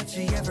어깨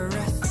마치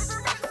Everest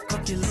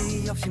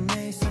걷길이 없이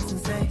매일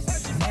선생세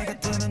내가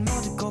뜨는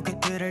모든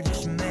고객들을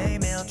조심해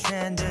매일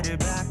트렌드를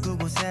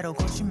바꾸고 새로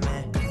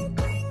고침해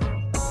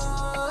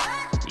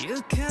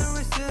You can't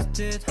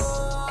resist it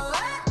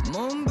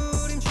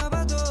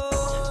몸부림쳐봐도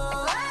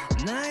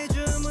나의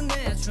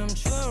주문에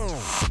춤춰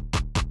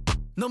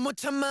넌 못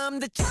참아 I'm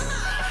the charmer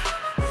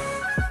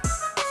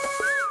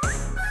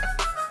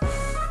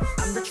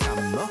I'm the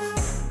charmer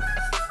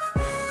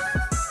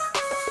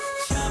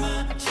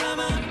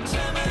charmer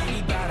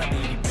비리바라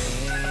비리뱀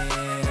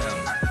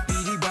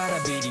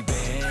비리바라 비리뱀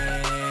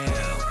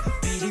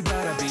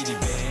비리바라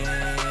비리뱀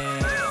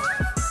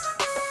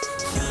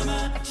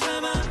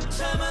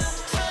charmer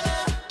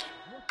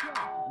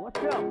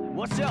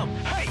What's up?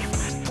 Hey!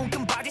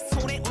 붕뜬 바지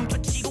손에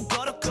움켜쥐고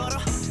걸어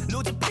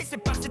로즈 핏을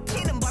박스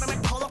튀는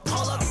바람에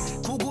펄럭펄럭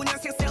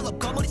 99년생 셀럽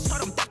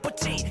거머리처럼 딱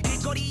붙지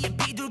길거리에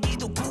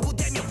비둘기도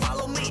구구대며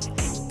follow me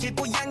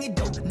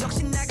길고양이도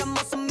넋이 나간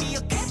모습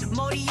미역해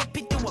머리에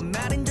핏도와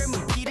마른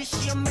젊은 피를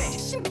시험해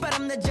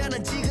신바람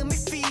나잖아 지금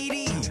이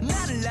필이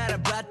나를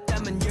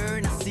알아봤다면 you're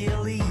not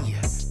silly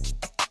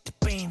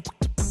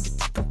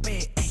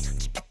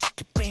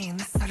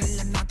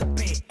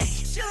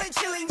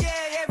Chillin'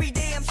 yeah every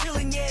day I'm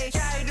chillin' yeah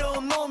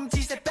자유로운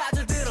몸짓에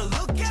빠져들어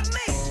look at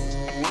me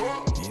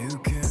You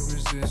can't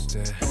resist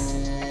it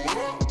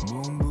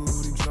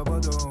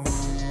몸부림쳐봐도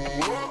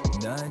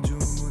날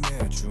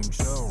주문해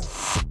춤춰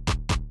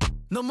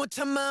넌 못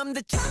참아 I'm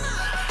the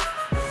charmer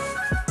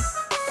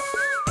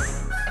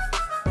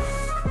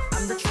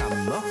I'm the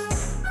charmer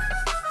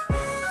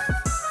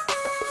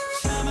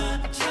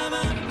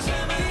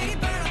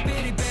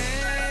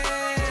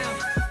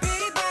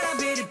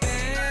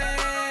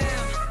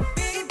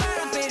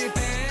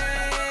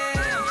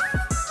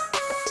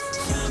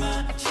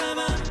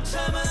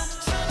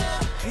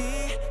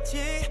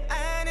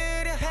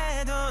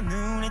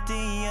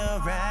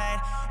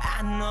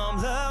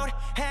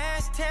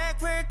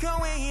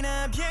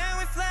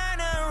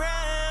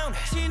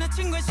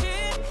미친 것이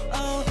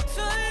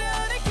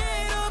술련을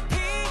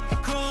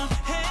괴롭히고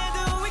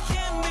해도 we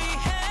can be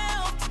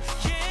helped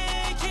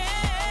yeah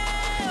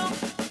yeah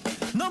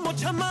너무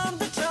참아 안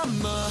돼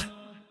참아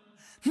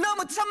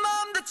너무 참아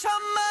안 돼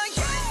참아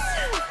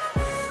yeah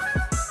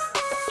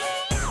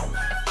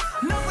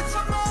너무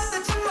참아 안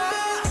돼 참아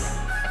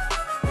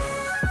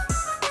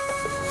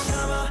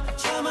참아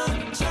참아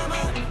참아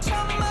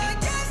참아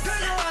yes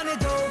별거 안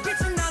해도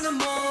빛이 나는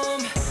몸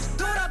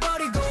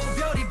돌아버리고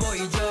별이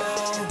보이죠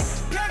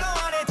별거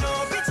안 해도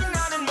빛이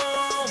나는 몸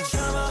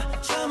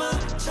참아 참아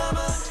참아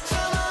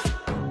참아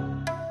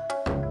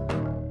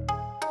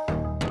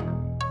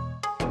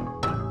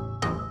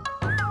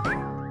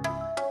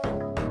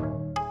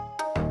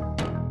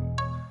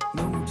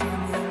너무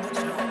참아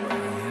참아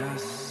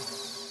yes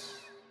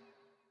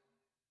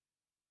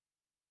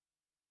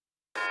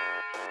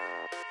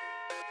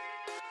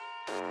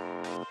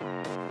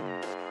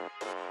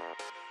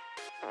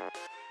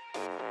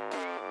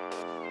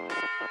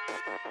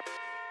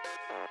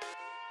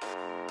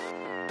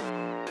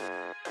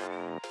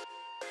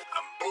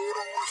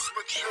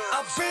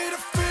I'll be the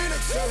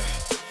phoenix,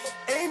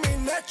 yeah.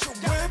 Aiming at you,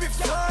 we'll be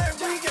flying,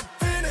 we can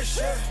finish,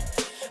 yeah.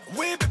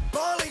 We be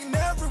balling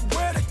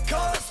everywhere, the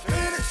car's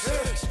Phoenix,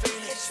 yeah.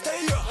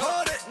 Stay your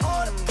heart and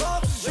all the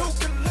problems, you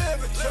can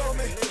live it to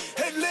me.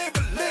 Hey,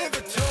 live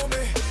it to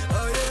me.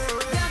 Oh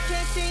yeah, 나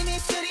캐시니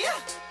소리야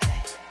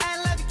I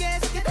love you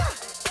계속해도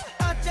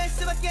어쩔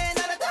수밖에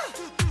너라도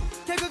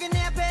결국엔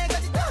내 앞에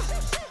거짓도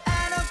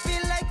I don't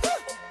feel like you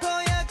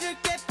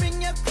보여줄게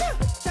bring your crew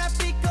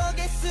잡히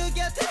고개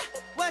숙여도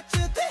What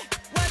you think,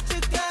 what you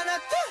gonna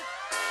do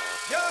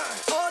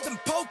yeah. All them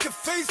poker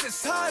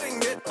faces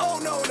hiding it, oh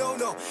no, no,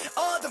 no.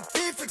 All them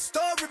FIFA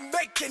story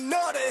making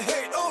all the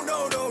hate, oh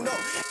no, no, no.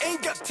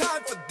 Ain't got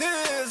time for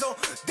this, oh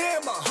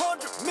damn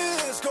 100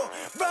 minutes go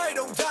right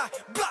or die,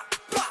 blah,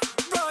 blah,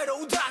 right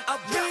or die. I'll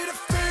be the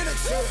phoenix,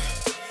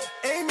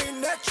 yeah.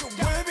 Aiming at you,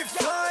 we'll be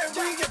flying,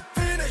 we can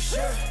finish,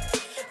 yeah.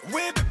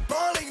 We be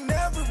balling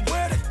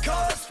everywhere, the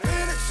car's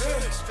Phoenix,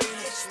 yeah.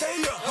 Stay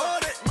your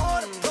heart and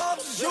all the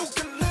problems, you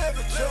can live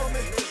it to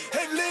me.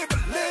 Hey,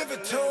 live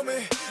it to me,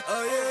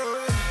 oh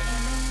yeah.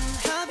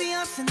 겁이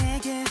없어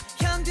내게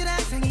형들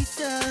항상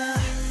있어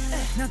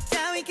너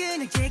따위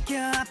그냥 제껴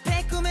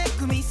앞에 꿈에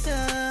꿈이 있어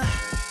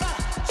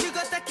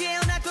죽었다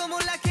깨어나도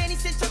몰라 괜히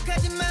센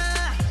척하지마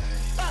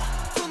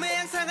꿈에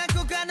항상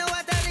안고 가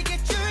너와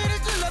다르게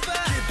주위를 둘러봐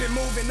Keep it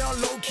moving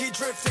on low key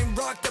drifting,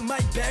 rock the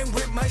mic bang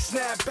with my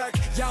snapback.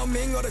 Yao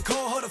Ming or the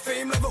call her the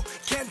fame level,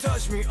 can't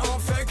touch me on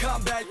fair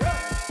combat.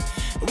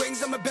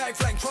 Wings on my back,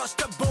 flying cross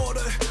the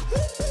border.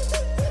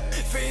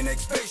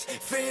 Phoenix base,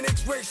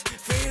 Phoenix race,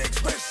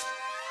 Phoenix race.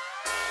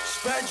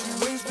 Spread your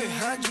wings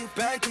behind your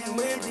back and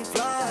we'll be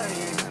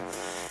flying.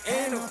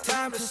 Ain't no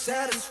time to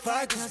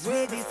satisfy cause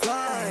we'll be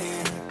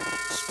flying.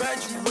 Spread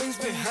your wings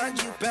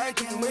behind your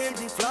back and we'll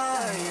be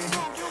flying.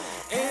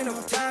 Ain't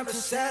no time to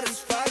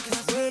satisfy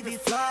cause we'll be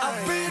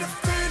flying. I'll be the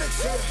phoenix,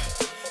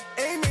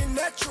 yeah. Aiming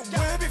at you,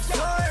 we'll be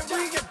flying,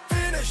 we can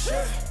finish,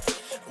 yeah.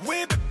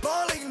 We be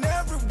balling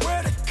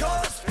everywhere, the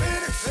car's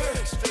Phoenix,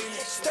 yeah.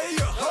 Stay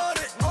your heart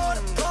and all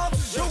the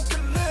problems, you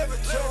can live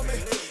it to me.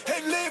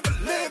 Hey,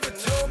 live it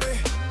to me.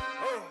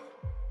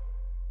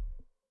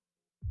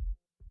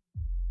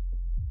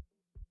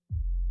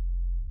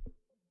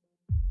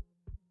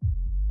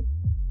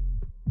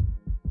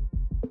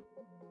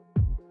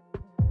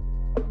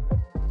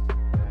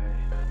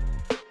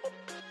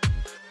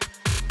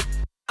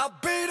 I'll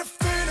be the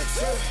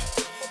phoenix,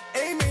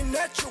 yeah. Aiming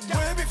at you,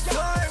 we'll be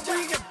flying,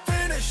 we can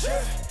finish,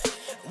 yeah.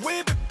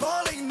 We be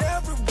balling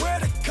everywhere,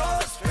 the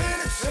car's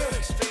Phoenix,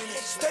 yeah.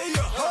 Stay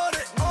your heart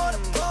and all the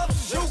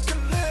problems, you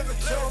can live it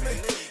to me.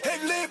 Hey,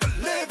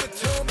 live it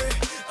to me,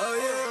 oh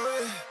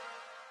yeah.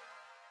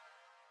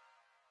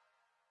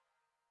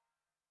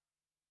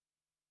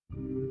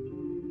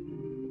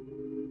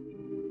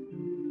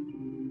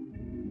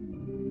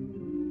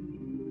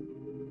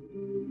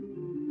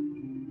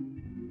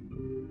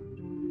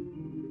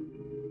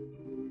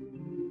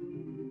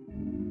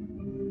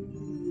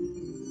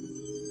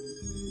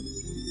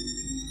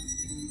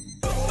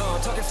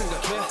 어떻게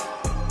생각해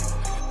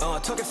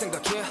어떻게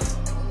생각해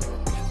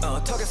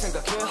어떻게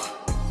생각해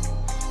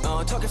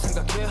어떻게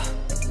생각해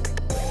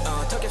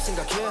어떻게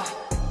생각해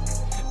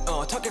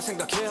어떻게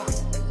생각해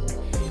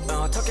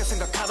어떻게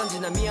생각하던지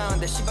난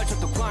미안한데 시발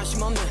저도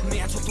관심 없네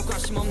미안 저도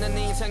관심 없는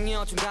네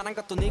인생이어 중단한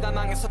것도 네가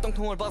망해서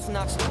똥통을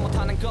벗어나지도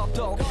못하는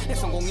것도 내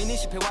성공이 네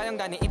실패와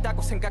연관이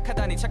있다고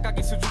생각하다니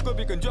착각이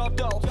수준급이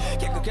근접도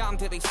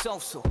개그감들이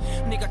쏘쏘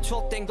네가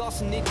족된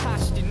것은 네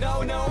탓이지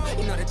no no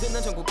이 노래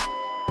듣는 전국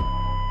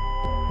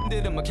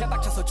들으면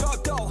개박쳐서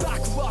절도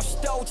바꾸 없이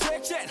또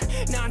직진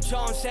난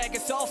전 세계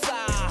쏘싸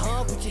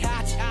굳이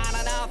하지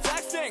않아 나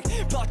flexing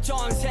but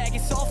전 세계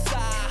쏘싸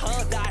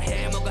다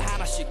해먹어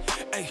하나씩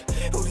에이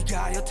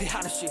우리가 여태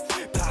하나씩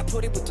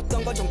파풀이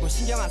붙었던 건 정도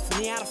신경 안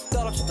쓰니 알아서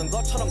떨어졌던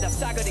것처럼 다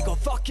싸그리고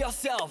fuck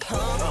yourself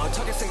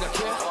어떻게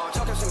생각해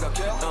어떻게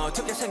생각해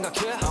어떻게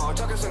생각해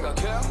어떻게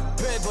생각해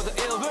Bill보다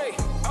 1위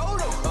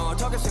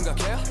어떻게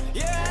생각해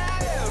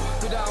yeah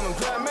그 다음은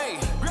Grammy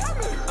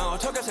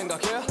어떻게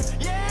생각해?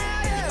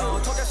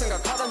 어떻게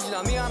생각하던지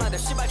나 미안한데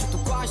씨발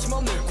저도 관심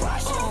없는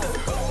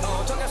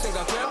어떻게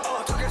생각해?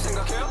 어떻게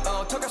생각해?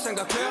 어떻게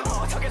생각해?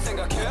 어떻게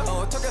생각해?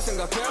 어떻게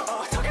생각해?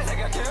 어떻게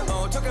생각해?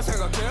 어떻게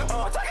생각해?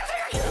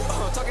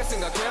 어떻게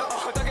생각해?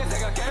 어떻게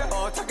생각해?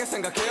 어떻게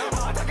생각해?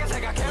 어떻게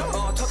생각해?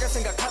 어떻게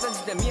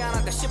생각하던지 내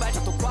미안한데 씨발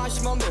저도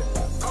관심 없는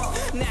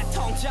내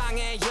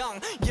통장에 0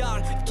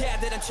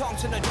 걔들은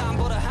청춘을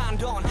담보로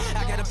한돈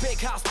I got a big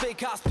house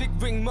big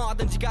ring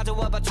뭐든지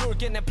가져와봐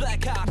줄게 내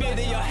black heart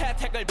미디어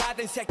혜택을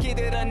받은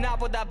새끼들은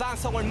나보다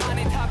방송을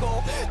많이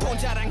타고 돈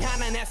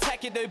자랑하는 애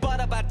새끼들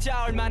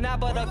벌어봤자 얼마나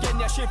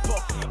벌었겠냐 싶어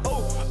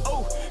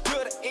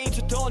그래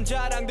이제 돈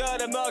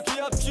자랑들은 뭐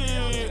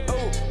귀엽지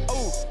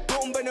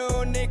돈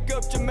버는 네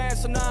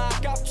급쯤에서 나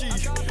아깝지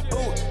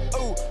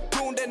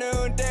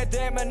군대는 때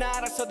되면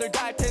알아서들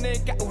갈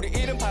테니까 우리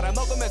이름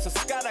팔아먹으면서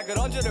숟가락을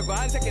얹으려고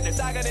한 새끼들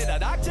싸가리다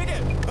닥치게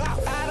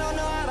I don't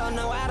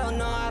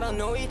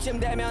know 이쯤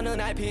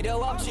되면은 알 필요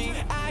없지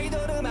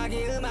아이돌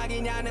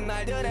음악이냐는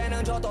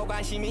말들에는 저도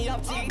관심이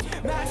없지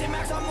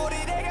마지막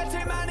선물이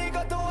되겠지만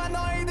이것 또한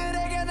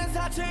너희들에게는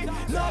사치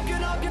높게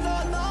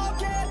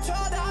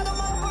쳐다도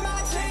못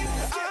보만치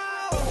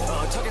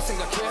어떻게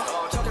생각해?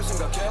 어떻게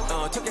생각해?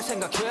 어떻게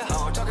생각해?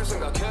 어떻게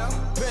생각해?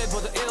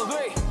 빌보드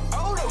 1위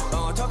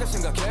어떻게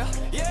생각해?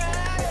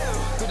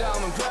 그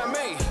다음은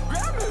Grammy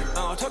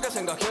어떻게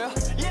생각해?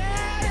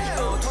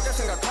 어떻게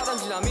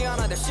생각하던지 나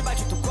미안한데 씨발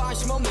저도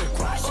관심 없는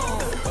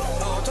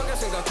어떻게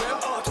생각해?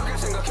 어떻게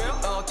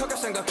생각해? 어떻게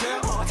생각해?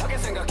 어떻게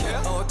생각해?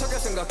 어떻게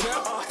생각해?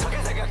 어떻게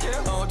생각해?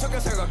 어떻게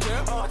생각해?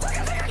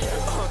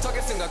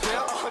 어떻게 생각해?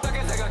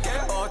 어떻게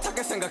생각해?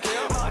 어떻게 생각해?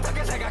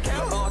 어떻게 생각해?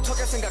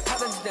 어떻게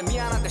생각하던지 내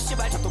미안한데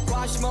씨발 저도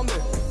관심 없는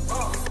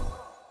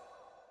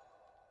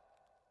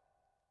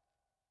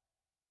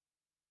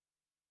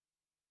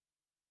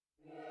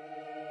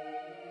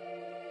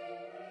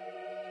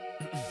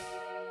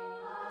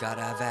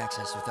Gotta have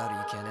access, without it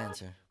you can't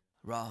enter.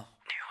 Raw.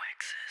 New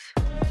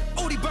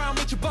access. 우리 방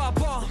미쳐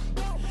봐봐.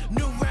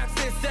 New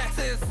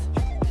access.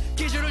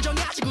 기준을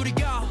정하지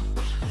우리가.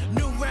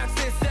 New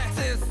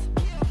access.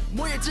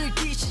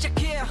 모여들기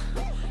시작해.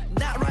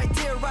 Not right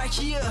there, right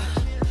here.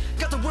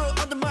 Got the world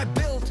under my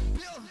belt.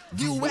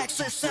 New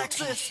access.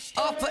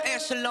 Upper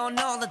echelon,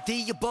 all of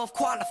the above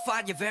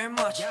qualify you very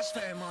much. Yes,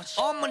 very much.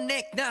 On my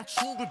neck, 난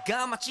죽을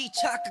감았지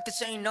착각,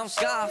 this ain't no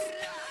scarf.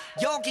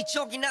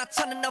 여기저기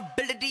나타나는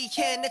ability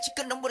해내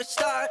지금 넌 where to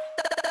start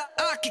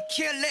I could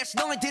care less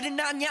너희들은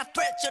아냐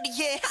threat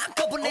처리해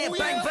한꺼번에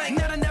bang bang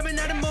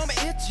나는 몸에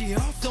있지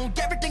So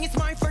everything is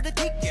mine for the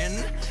taking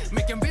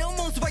Making real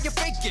moves while you're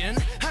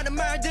faking 하는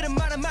말들은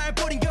말한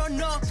말뿐인 건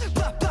너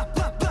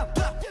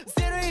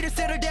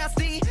Settle down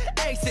see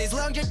Aces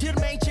Lounge to the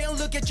main chain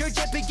Look at your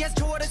GPS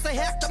초월해서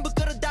핵 전부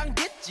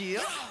끌어당겼지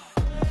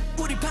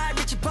우리 발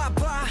밑이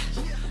봐봐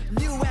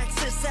New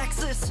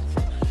access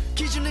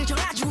기준을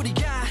정하지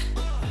우리가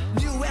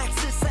New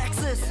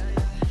access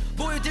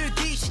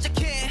보여들기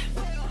시작해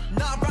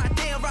Not right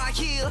there, right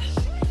here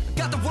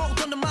Got the world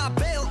under my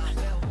belt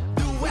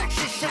New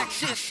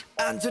access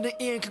안 되는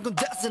일 그건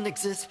doesn't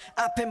exist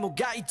앞에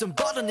뭐가 있던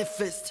button it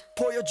fist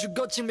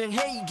보여주고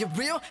증명해 이게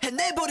real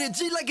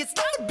해내버리지 like it's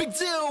not a big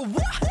deal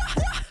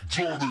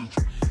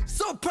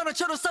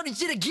소프라노처럼 소리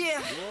지르게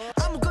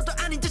아무것도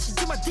아닌 듯이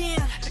do my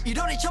thing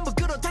이론이 전부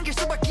끌어당길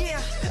수밖에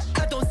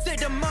I don't say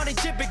the money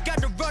집에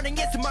가도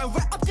running into my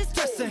rap I'm just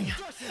stressing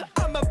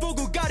앞만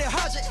보고 가려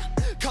하지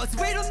Cause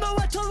we don't know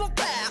how to look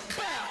back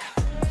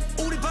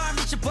우리 발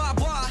밑에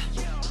봐봐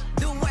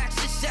New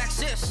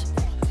access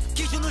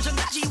기준을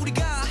정하지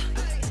우리가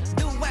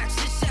New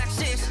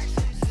access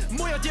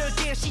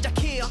모여들기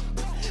시작해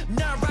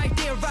Not right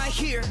there right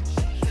here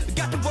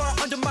Got the world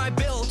under my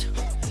belt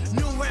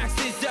New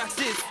access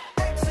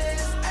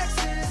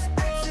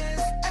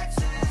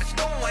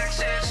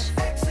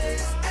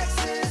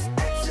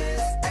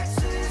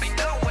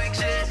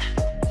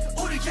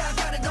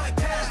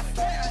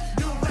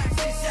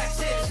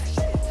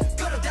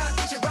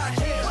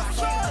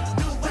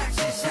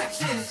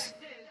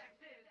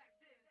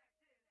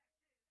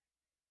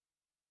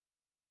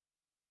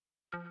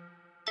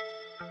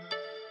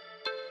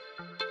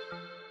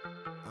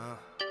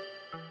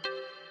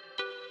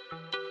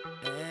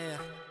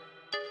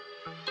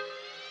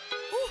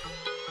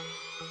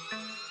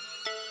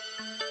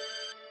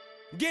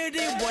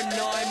그리워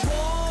너의 몸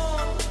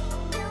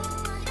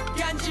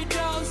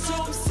간지러운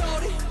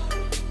숨소리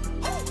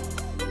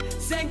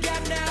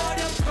생각나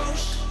어려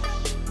push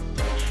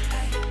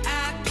I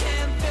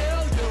can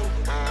feel you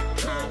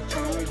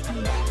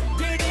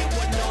그리워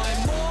너의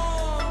몸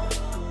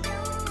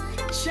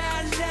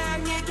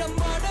찬란히던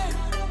머리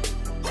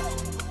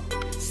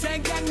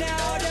생각나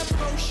어려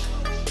push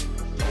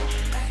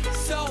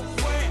So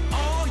where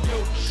are you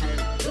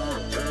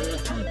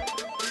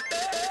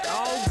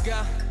Oh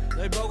God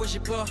널 보고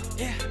싶어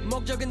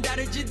목적은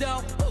다를지도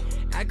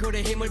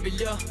알코올의 힘을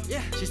빌려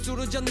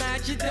실수로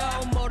전날지도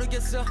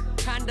모르겠어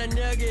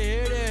판단력이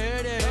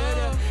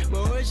흐려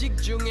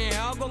무의식 중에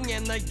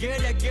허공에 널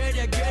그려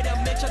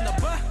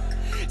미쳤나봐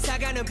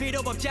사과는 필요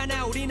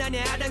없잖아 우린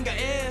아냐 하던가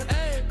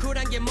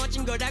쿨한 게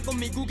멋진 거라고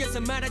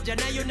미국에서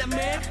말하잖아요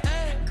남의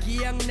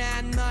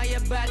기억나 너의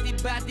body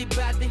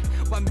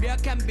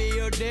완벽한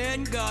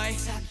비율은 거의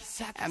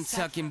I'm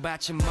talking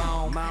about your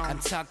mom I'm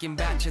talking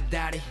about your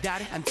daddy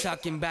I'm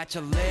talking about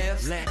your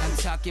lips I'm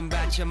talking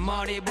about your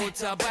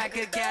머리부터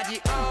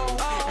발끝까지 oh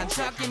I'm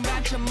talking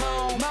about your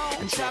mom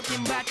I'm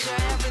talking about your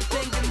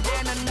everything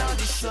근데 난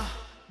어딨어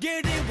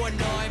그리워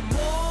너의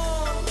몸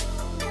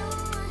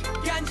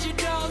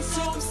간지러운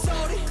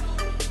숨소리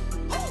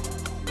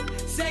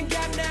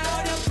생각나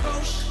어려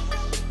push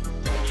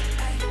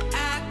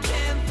I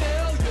can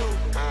feel you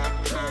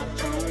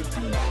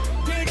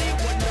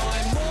그리워 너의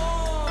몸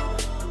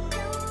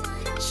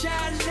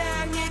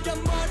찰랑이던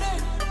머리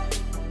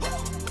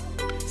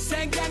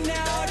생각나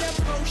어려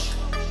push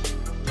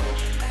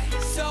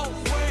So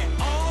where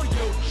are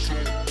you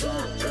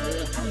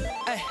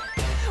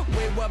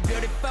We were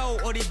beautiful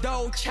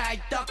우리도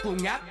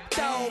찰떡궁합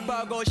또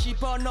보고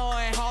싶어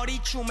너의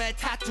허리춤에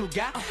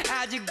타투가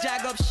아직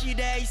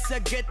작업실에 있어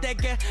그때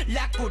그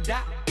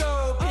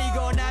라꾸다고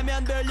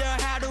피곤하면 들려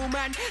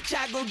하루만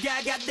자고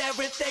가 got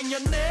everything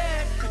you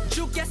need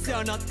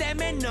죽겠어 너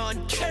때문에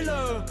넌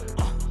killer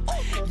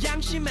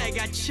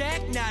양심해가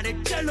check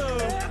나를 찔러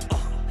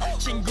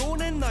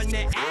친구는 널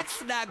내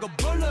X라고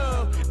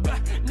불러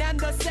난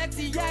더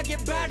섹시하게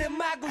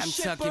발음하고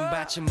싶어 I'm talking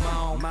about your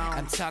mom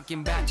I'm talking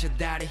about your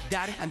daddy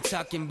I'm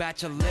talking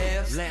about your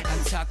lips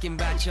I'm talking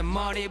about your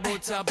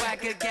머리부터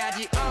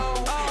발끝까지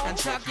oh I'm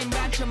talking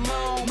about your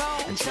mom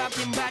I'm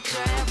talking about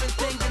your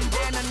everything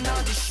근데 난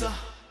어딨어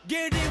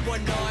그리워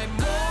너의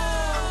몸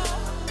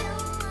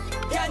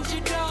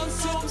간지러운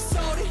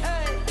숨소리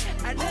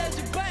I need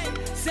you babe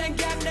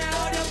생각나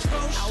어려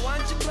push I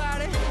want your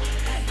body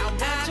I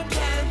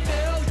can't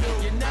feel you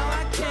You know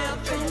I can't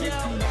feel you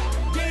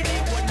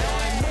그리워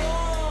너의 몸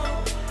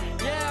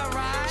Yeah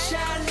right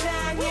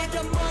찰랑이던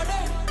머리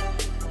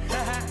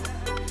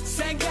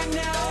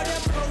생각나 어려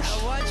push I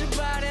want your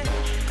body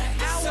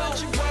I want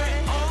you where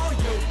are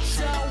you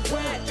So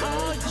where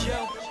are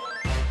you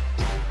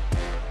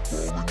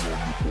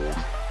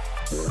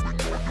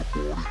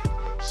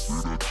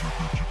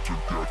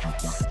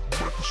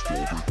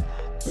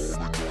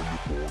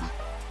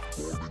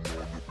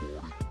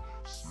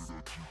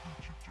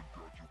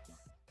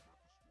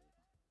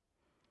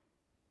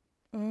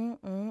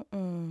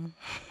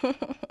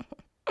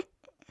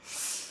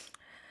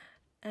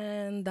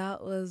And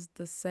that was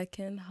the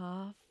second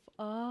half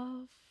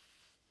of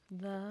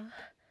the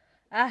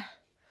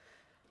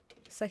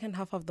second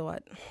half of the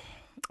what?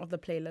 Of the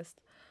playlist.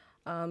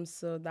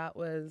 So that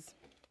was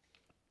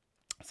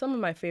some of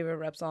my favorite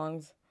rap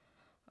songs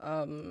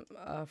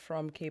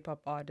from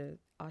K-pop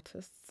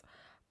artists.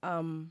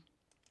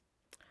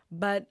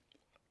 But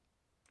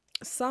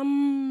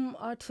some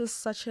artists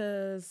such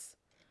as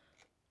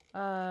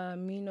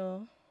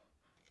Mino,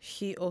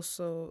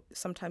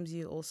 sometimes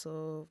you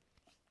also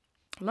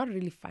not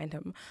really find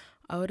him.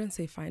 I wouldn't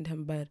say find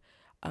him, but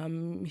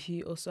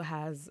he also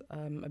has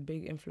a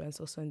big influence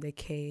also in the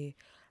K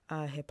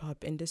hip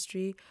hop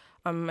industry.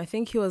 I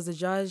think he was the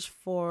judge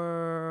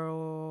for,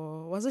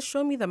 was it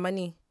Show Me the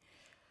Money?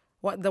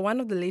 One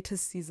of the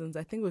latest seasons,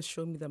 I think it was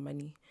Show Me the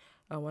Money.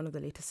 One of the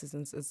latest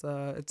seasons is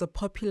it's a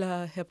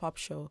popular hip hop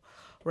show,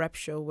 rap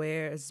show,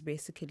 where it's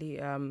basically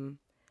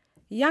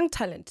young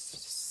talent.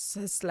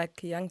 So it's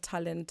like young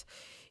talent,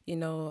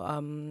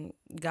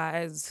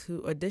 guys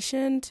who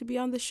audition to be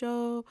on the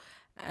show,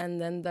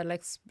 and then they're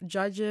like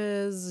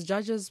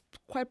judges,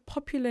 quite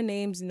popular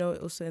names,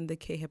 also in the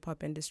K hip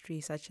hop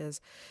industry, such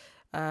as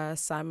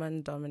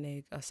Simon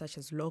Dominic, such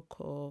as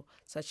Loco,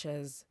 such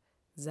as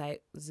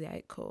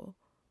Zyko.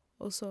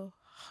 Also,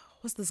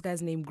 what's this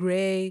guy's name?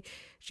 Gray,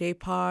 J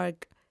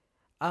Park,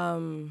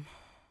 and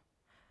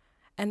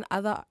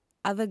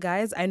other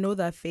guys. I know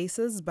their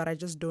faces, but I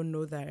just don't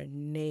know their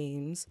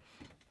names.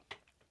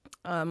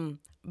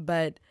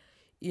 But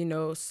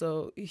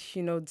so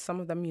some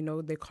of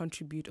them, they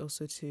contribute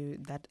also to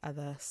that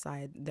other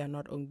side. They're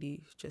not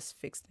only just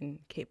fixed in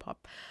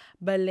K-pop.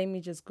 But let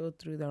me just go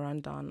through the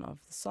rundown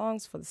of the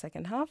songs for the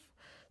second half.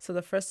 So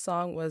the first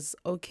song was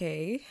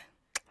Okay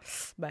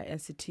by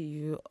NCT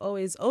U.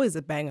 Always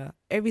a banger.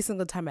 Every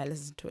single time I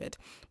listen to it.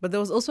 But there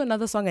was also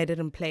another song I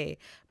didn't play.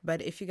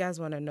 But if you guys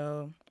want to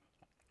know,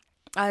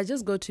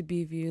 just go to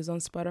B Views on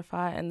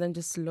Spotify and then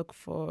just look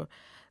for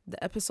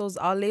the episodes.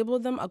 I'll label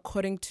them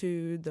according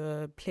to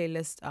the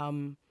playlist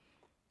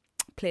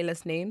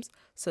names,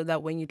 so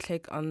that when you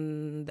click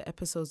on the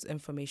episode's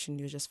information,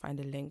 you just find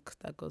a link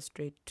that goes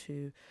straight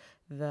to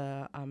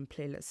the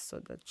playlist.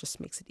 So that just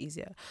makes it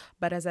easier.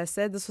 But as I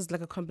said, this was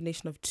like a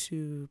combination of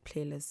two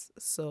playlists.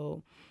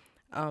 So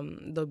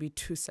there'll be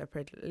two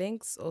separate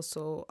links.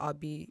 Also, I'll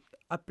be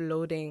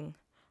uploading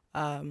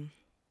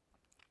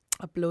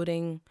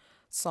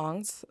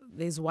songs.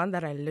 There's one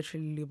that I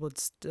literally labeled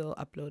still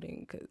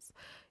uploading because,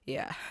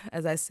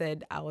 as I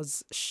said, I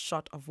was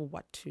short of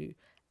what to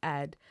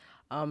add.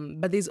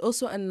 But there's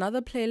also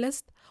another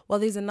playlist. Well,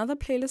 there's another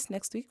playlist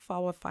next week for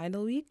our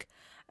final week.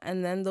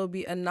 And then there'll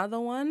be another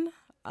one.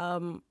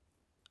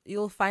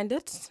 You'll find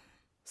it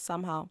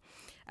somehow.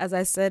 As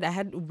I said, I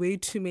had way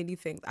too many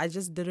things. I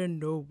just didn't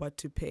know what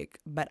to pick,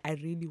 but I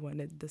really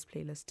wanted this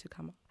playlist to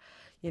come up,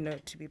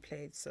 to be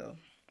played. So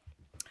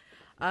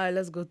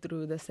let's go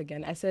through this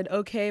again. I said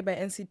Okay by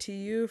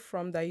NCTU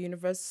from the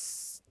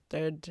Universe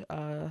third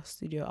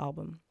studio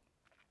album.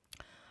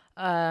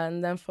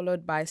 And then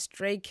followed by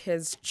Stray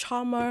Kids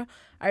Charmer.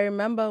 I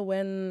remember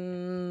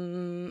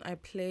when I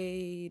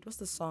played, what's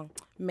the song?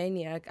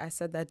 Maniac. I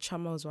said that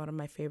Charmer was one of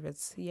my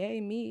favorites. Yay,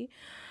 me.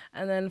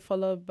 And then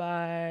followed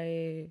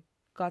by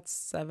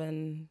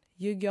GOT7,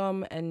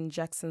 Yugyeom and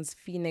Jackson's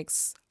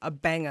Phoenix, a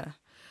banger.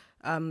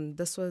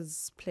 This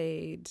was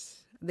played,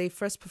 they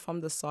first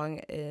performed the song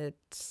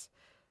at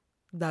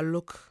the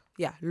Look,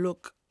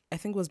 I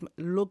think it was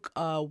Look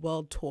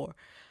World Tour.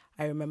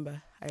 I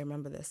remember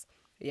this.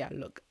 Yeah,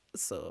 Look.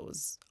 So it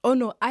was,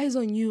 Eyes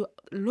on You.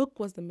 Look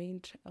was the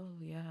main,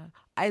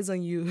 Eyes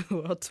on You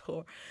World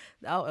Tour.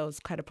 That was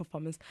quite a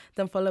performance.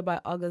 Then followed by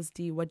August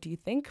D, What Do You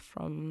Think,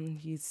 from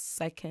his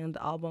second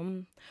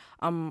album.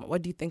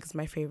 What Do You Think is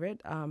my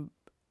favorite.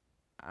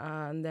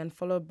 And then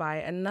followed by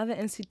another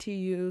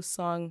NCTU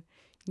song,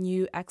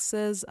 New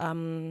Access,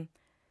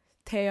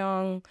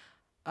 Taeyong,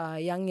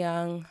 Yang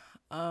Yang,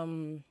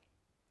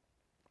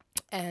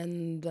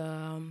 and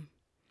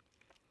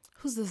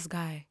who's this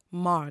guy?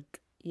 Mark.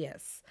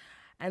 Yes.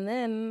 And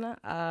then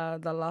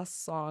the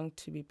last song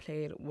to be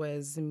played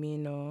was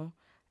Mino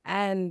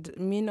and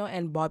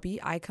Bobby,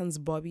 Icons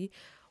Bobby.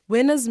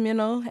 Winners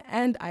Mino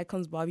and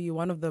Icons Bobby,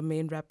 one of the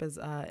main rappers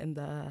in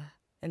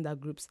the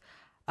group's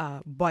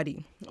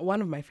Body.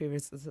 One of my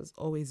favorites. This has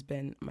always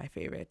been my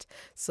favorite.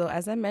 So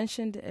as I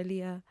mentioned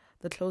earlier,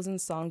 the closing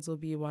songs will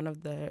be one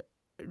of the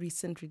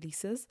recent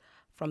releases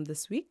from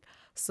this week.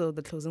 So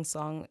the closing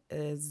song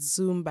is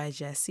Zoom by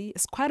Jessie.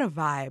 It's quite a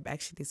vibe,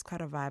 actually. It's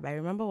quite a vibe. I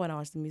remember when I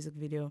watched the music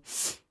video,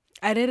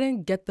 I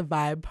didn't get the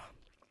vibe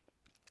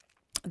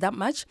that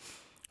much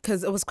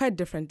because it was quite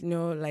different,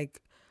 like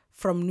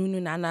from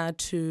Nunu Nana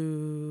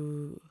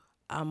to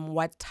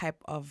What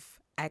Type of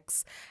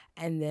X,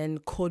 and then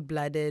Cold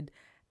Blooded,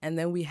 and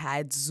then we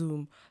had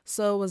Zoom.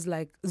 So it was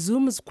like,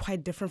 Zoom is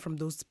quite different from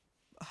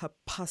her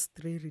past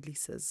 3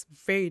 releases.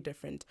 Very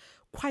different,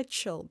 quite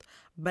chilled,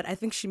 but I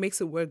think she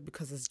makes it work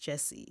because it's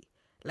Jessie.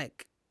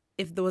 Like,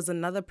 if there was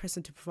another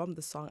person to perform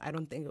the song, I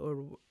don't think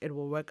it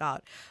will work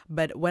out.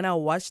 But when I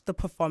watched the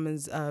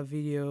performance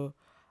video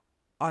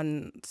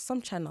on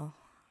some channel,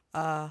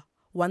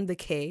 One The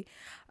K,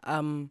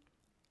 I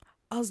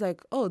was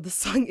like, oh, the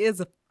song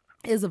is a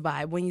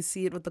vibe. When you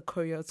see it with the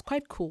choreo, it's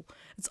quite cool.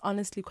 It's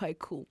honestly quite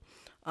cool.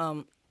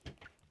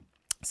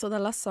 So the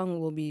last song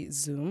will be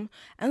Zoom.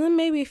 And then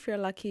maybe if you're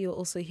lucky, you'll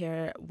also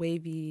hear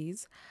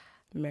Wavy's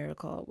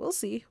Miracle. We'll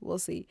see.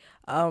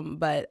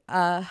 But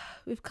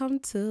we've come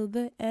to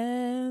the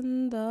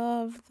end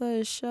of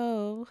the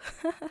show.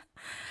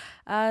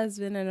 It's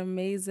been an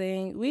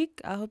amazing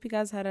week. I hope you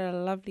guys had a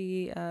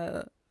lovely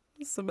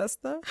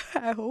semester,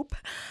 I hope.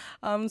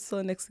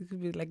 So next week will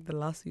be like the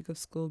last week of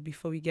school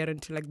before we get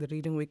into like the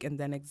reading week and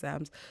then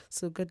exams.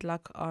 So good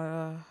luck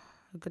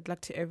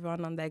to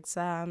everyone on the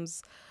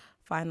exams,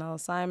 final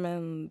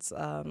assignments,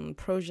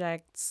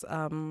 projects.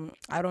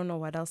 I don't know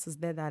what else is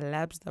there. There are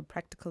labs, there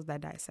are practicals, there are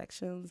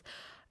dissections.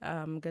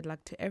 Good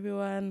luck to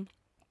everyone.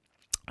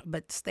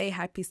 But stay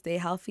happy, stay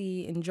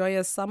healthy, enjoy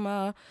your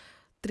summer.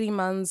 3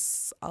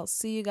 months. I'll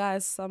see you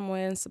guys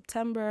somewhere in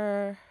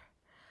September.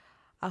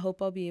 I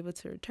hope I'll be able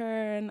to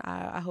return.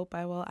 I hope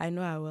I will. I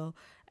know I will.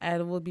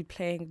 And we'll be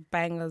playing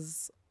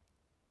bangers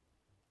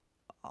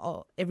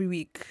every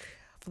week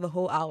for the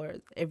whole hour,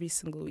 every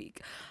single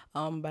week.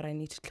 But I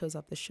need to close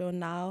up the show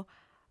now.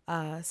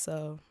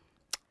 So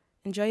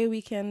enjoy your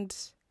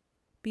weekend.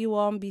 Be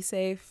warm, be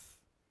safe.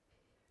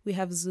 We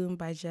have Zoom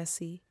by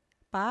Jessie.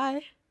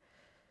 Bye.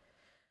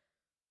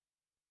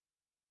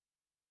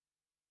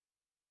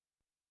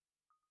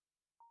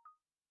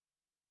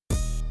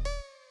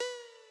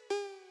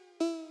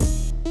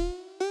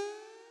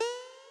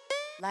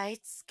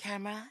 Lights,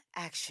 camera,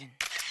 action.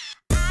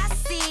 I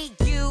see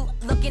you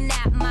looking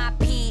at my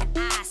PIC.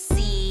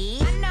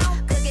 I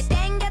know. 그게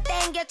땡겨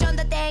좀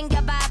더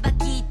땡겨 봐봐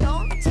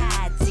기동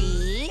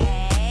차지.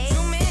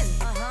 Zoom in,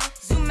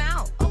 zoom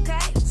out,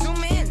 okay.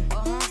 Zoom in,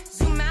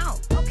 zoom out,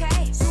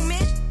 okay. Zoom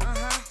in,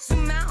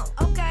 zoom out,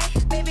 okay.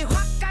 Baby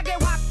확 가게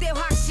확대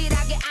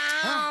확실하게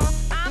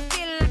I'm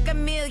feeling like $1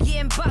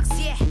 million,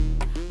 yeah.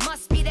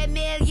 Must be that $1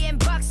 million,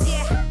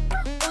 yeah.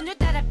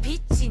 오늘따라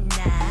빛이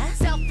나.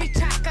 Selfie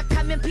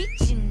착각하면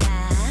빛이 나.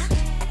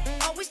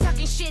 Always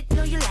talking shit,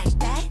 know you like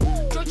that.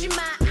 쫄지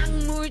마,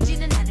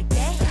 악물지는 않을게.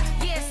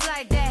 Yeah, it's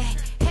like that.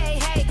 Hey,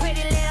 hey,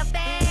 pretty little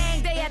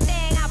thing. Do your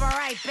thing, I'll be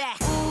right back.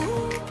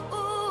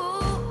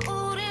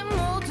 우리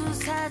모두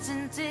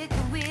사진 찍기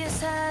위해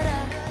살아.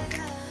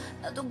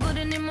 나도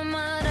그래 네 맘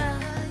알아.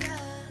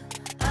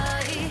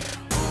 아이,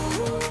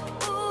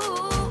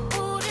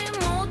 우리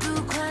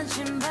모두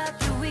관심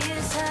받기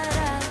위해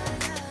살아.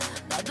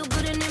 나도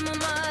그래 네 맘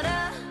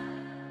알아.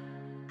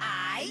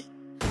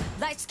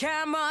 Lights,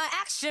 camera,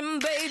 action,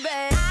 baby.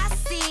 I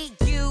see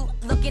you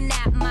looking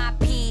at my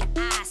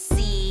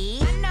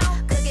PIC. I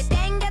know. 그게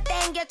땡겨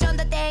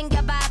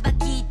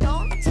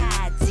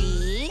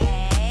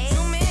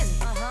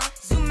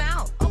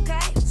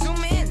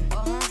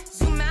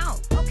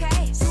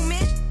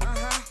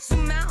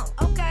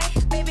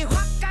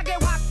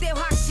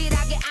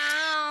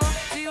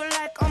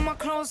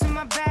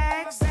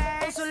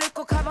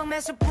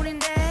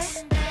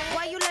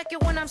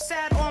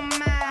sad or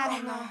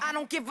mad. I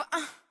don't give a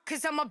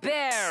cause I'm a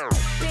bear.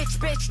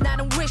 Bitch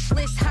나는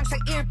wishlist 항상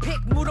earpick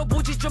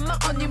물어보지 좀 마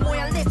언니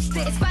뭐야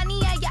lipstick. It's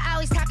funny how you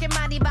always talking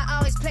money but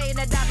always playing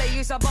the dumb. They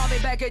use a Bobby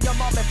back in your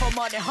mommy for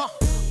money, huh?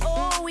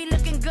 Oh, we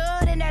looking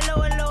good in that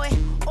low and low.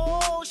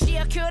 Oh, she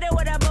a cutie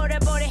with a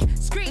booty.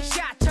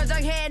 Screenshot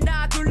저장해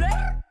놔둘래?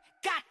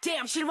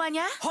 Goddamn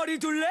실화냐? 허리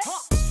둘래?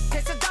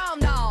 됐어 다음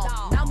너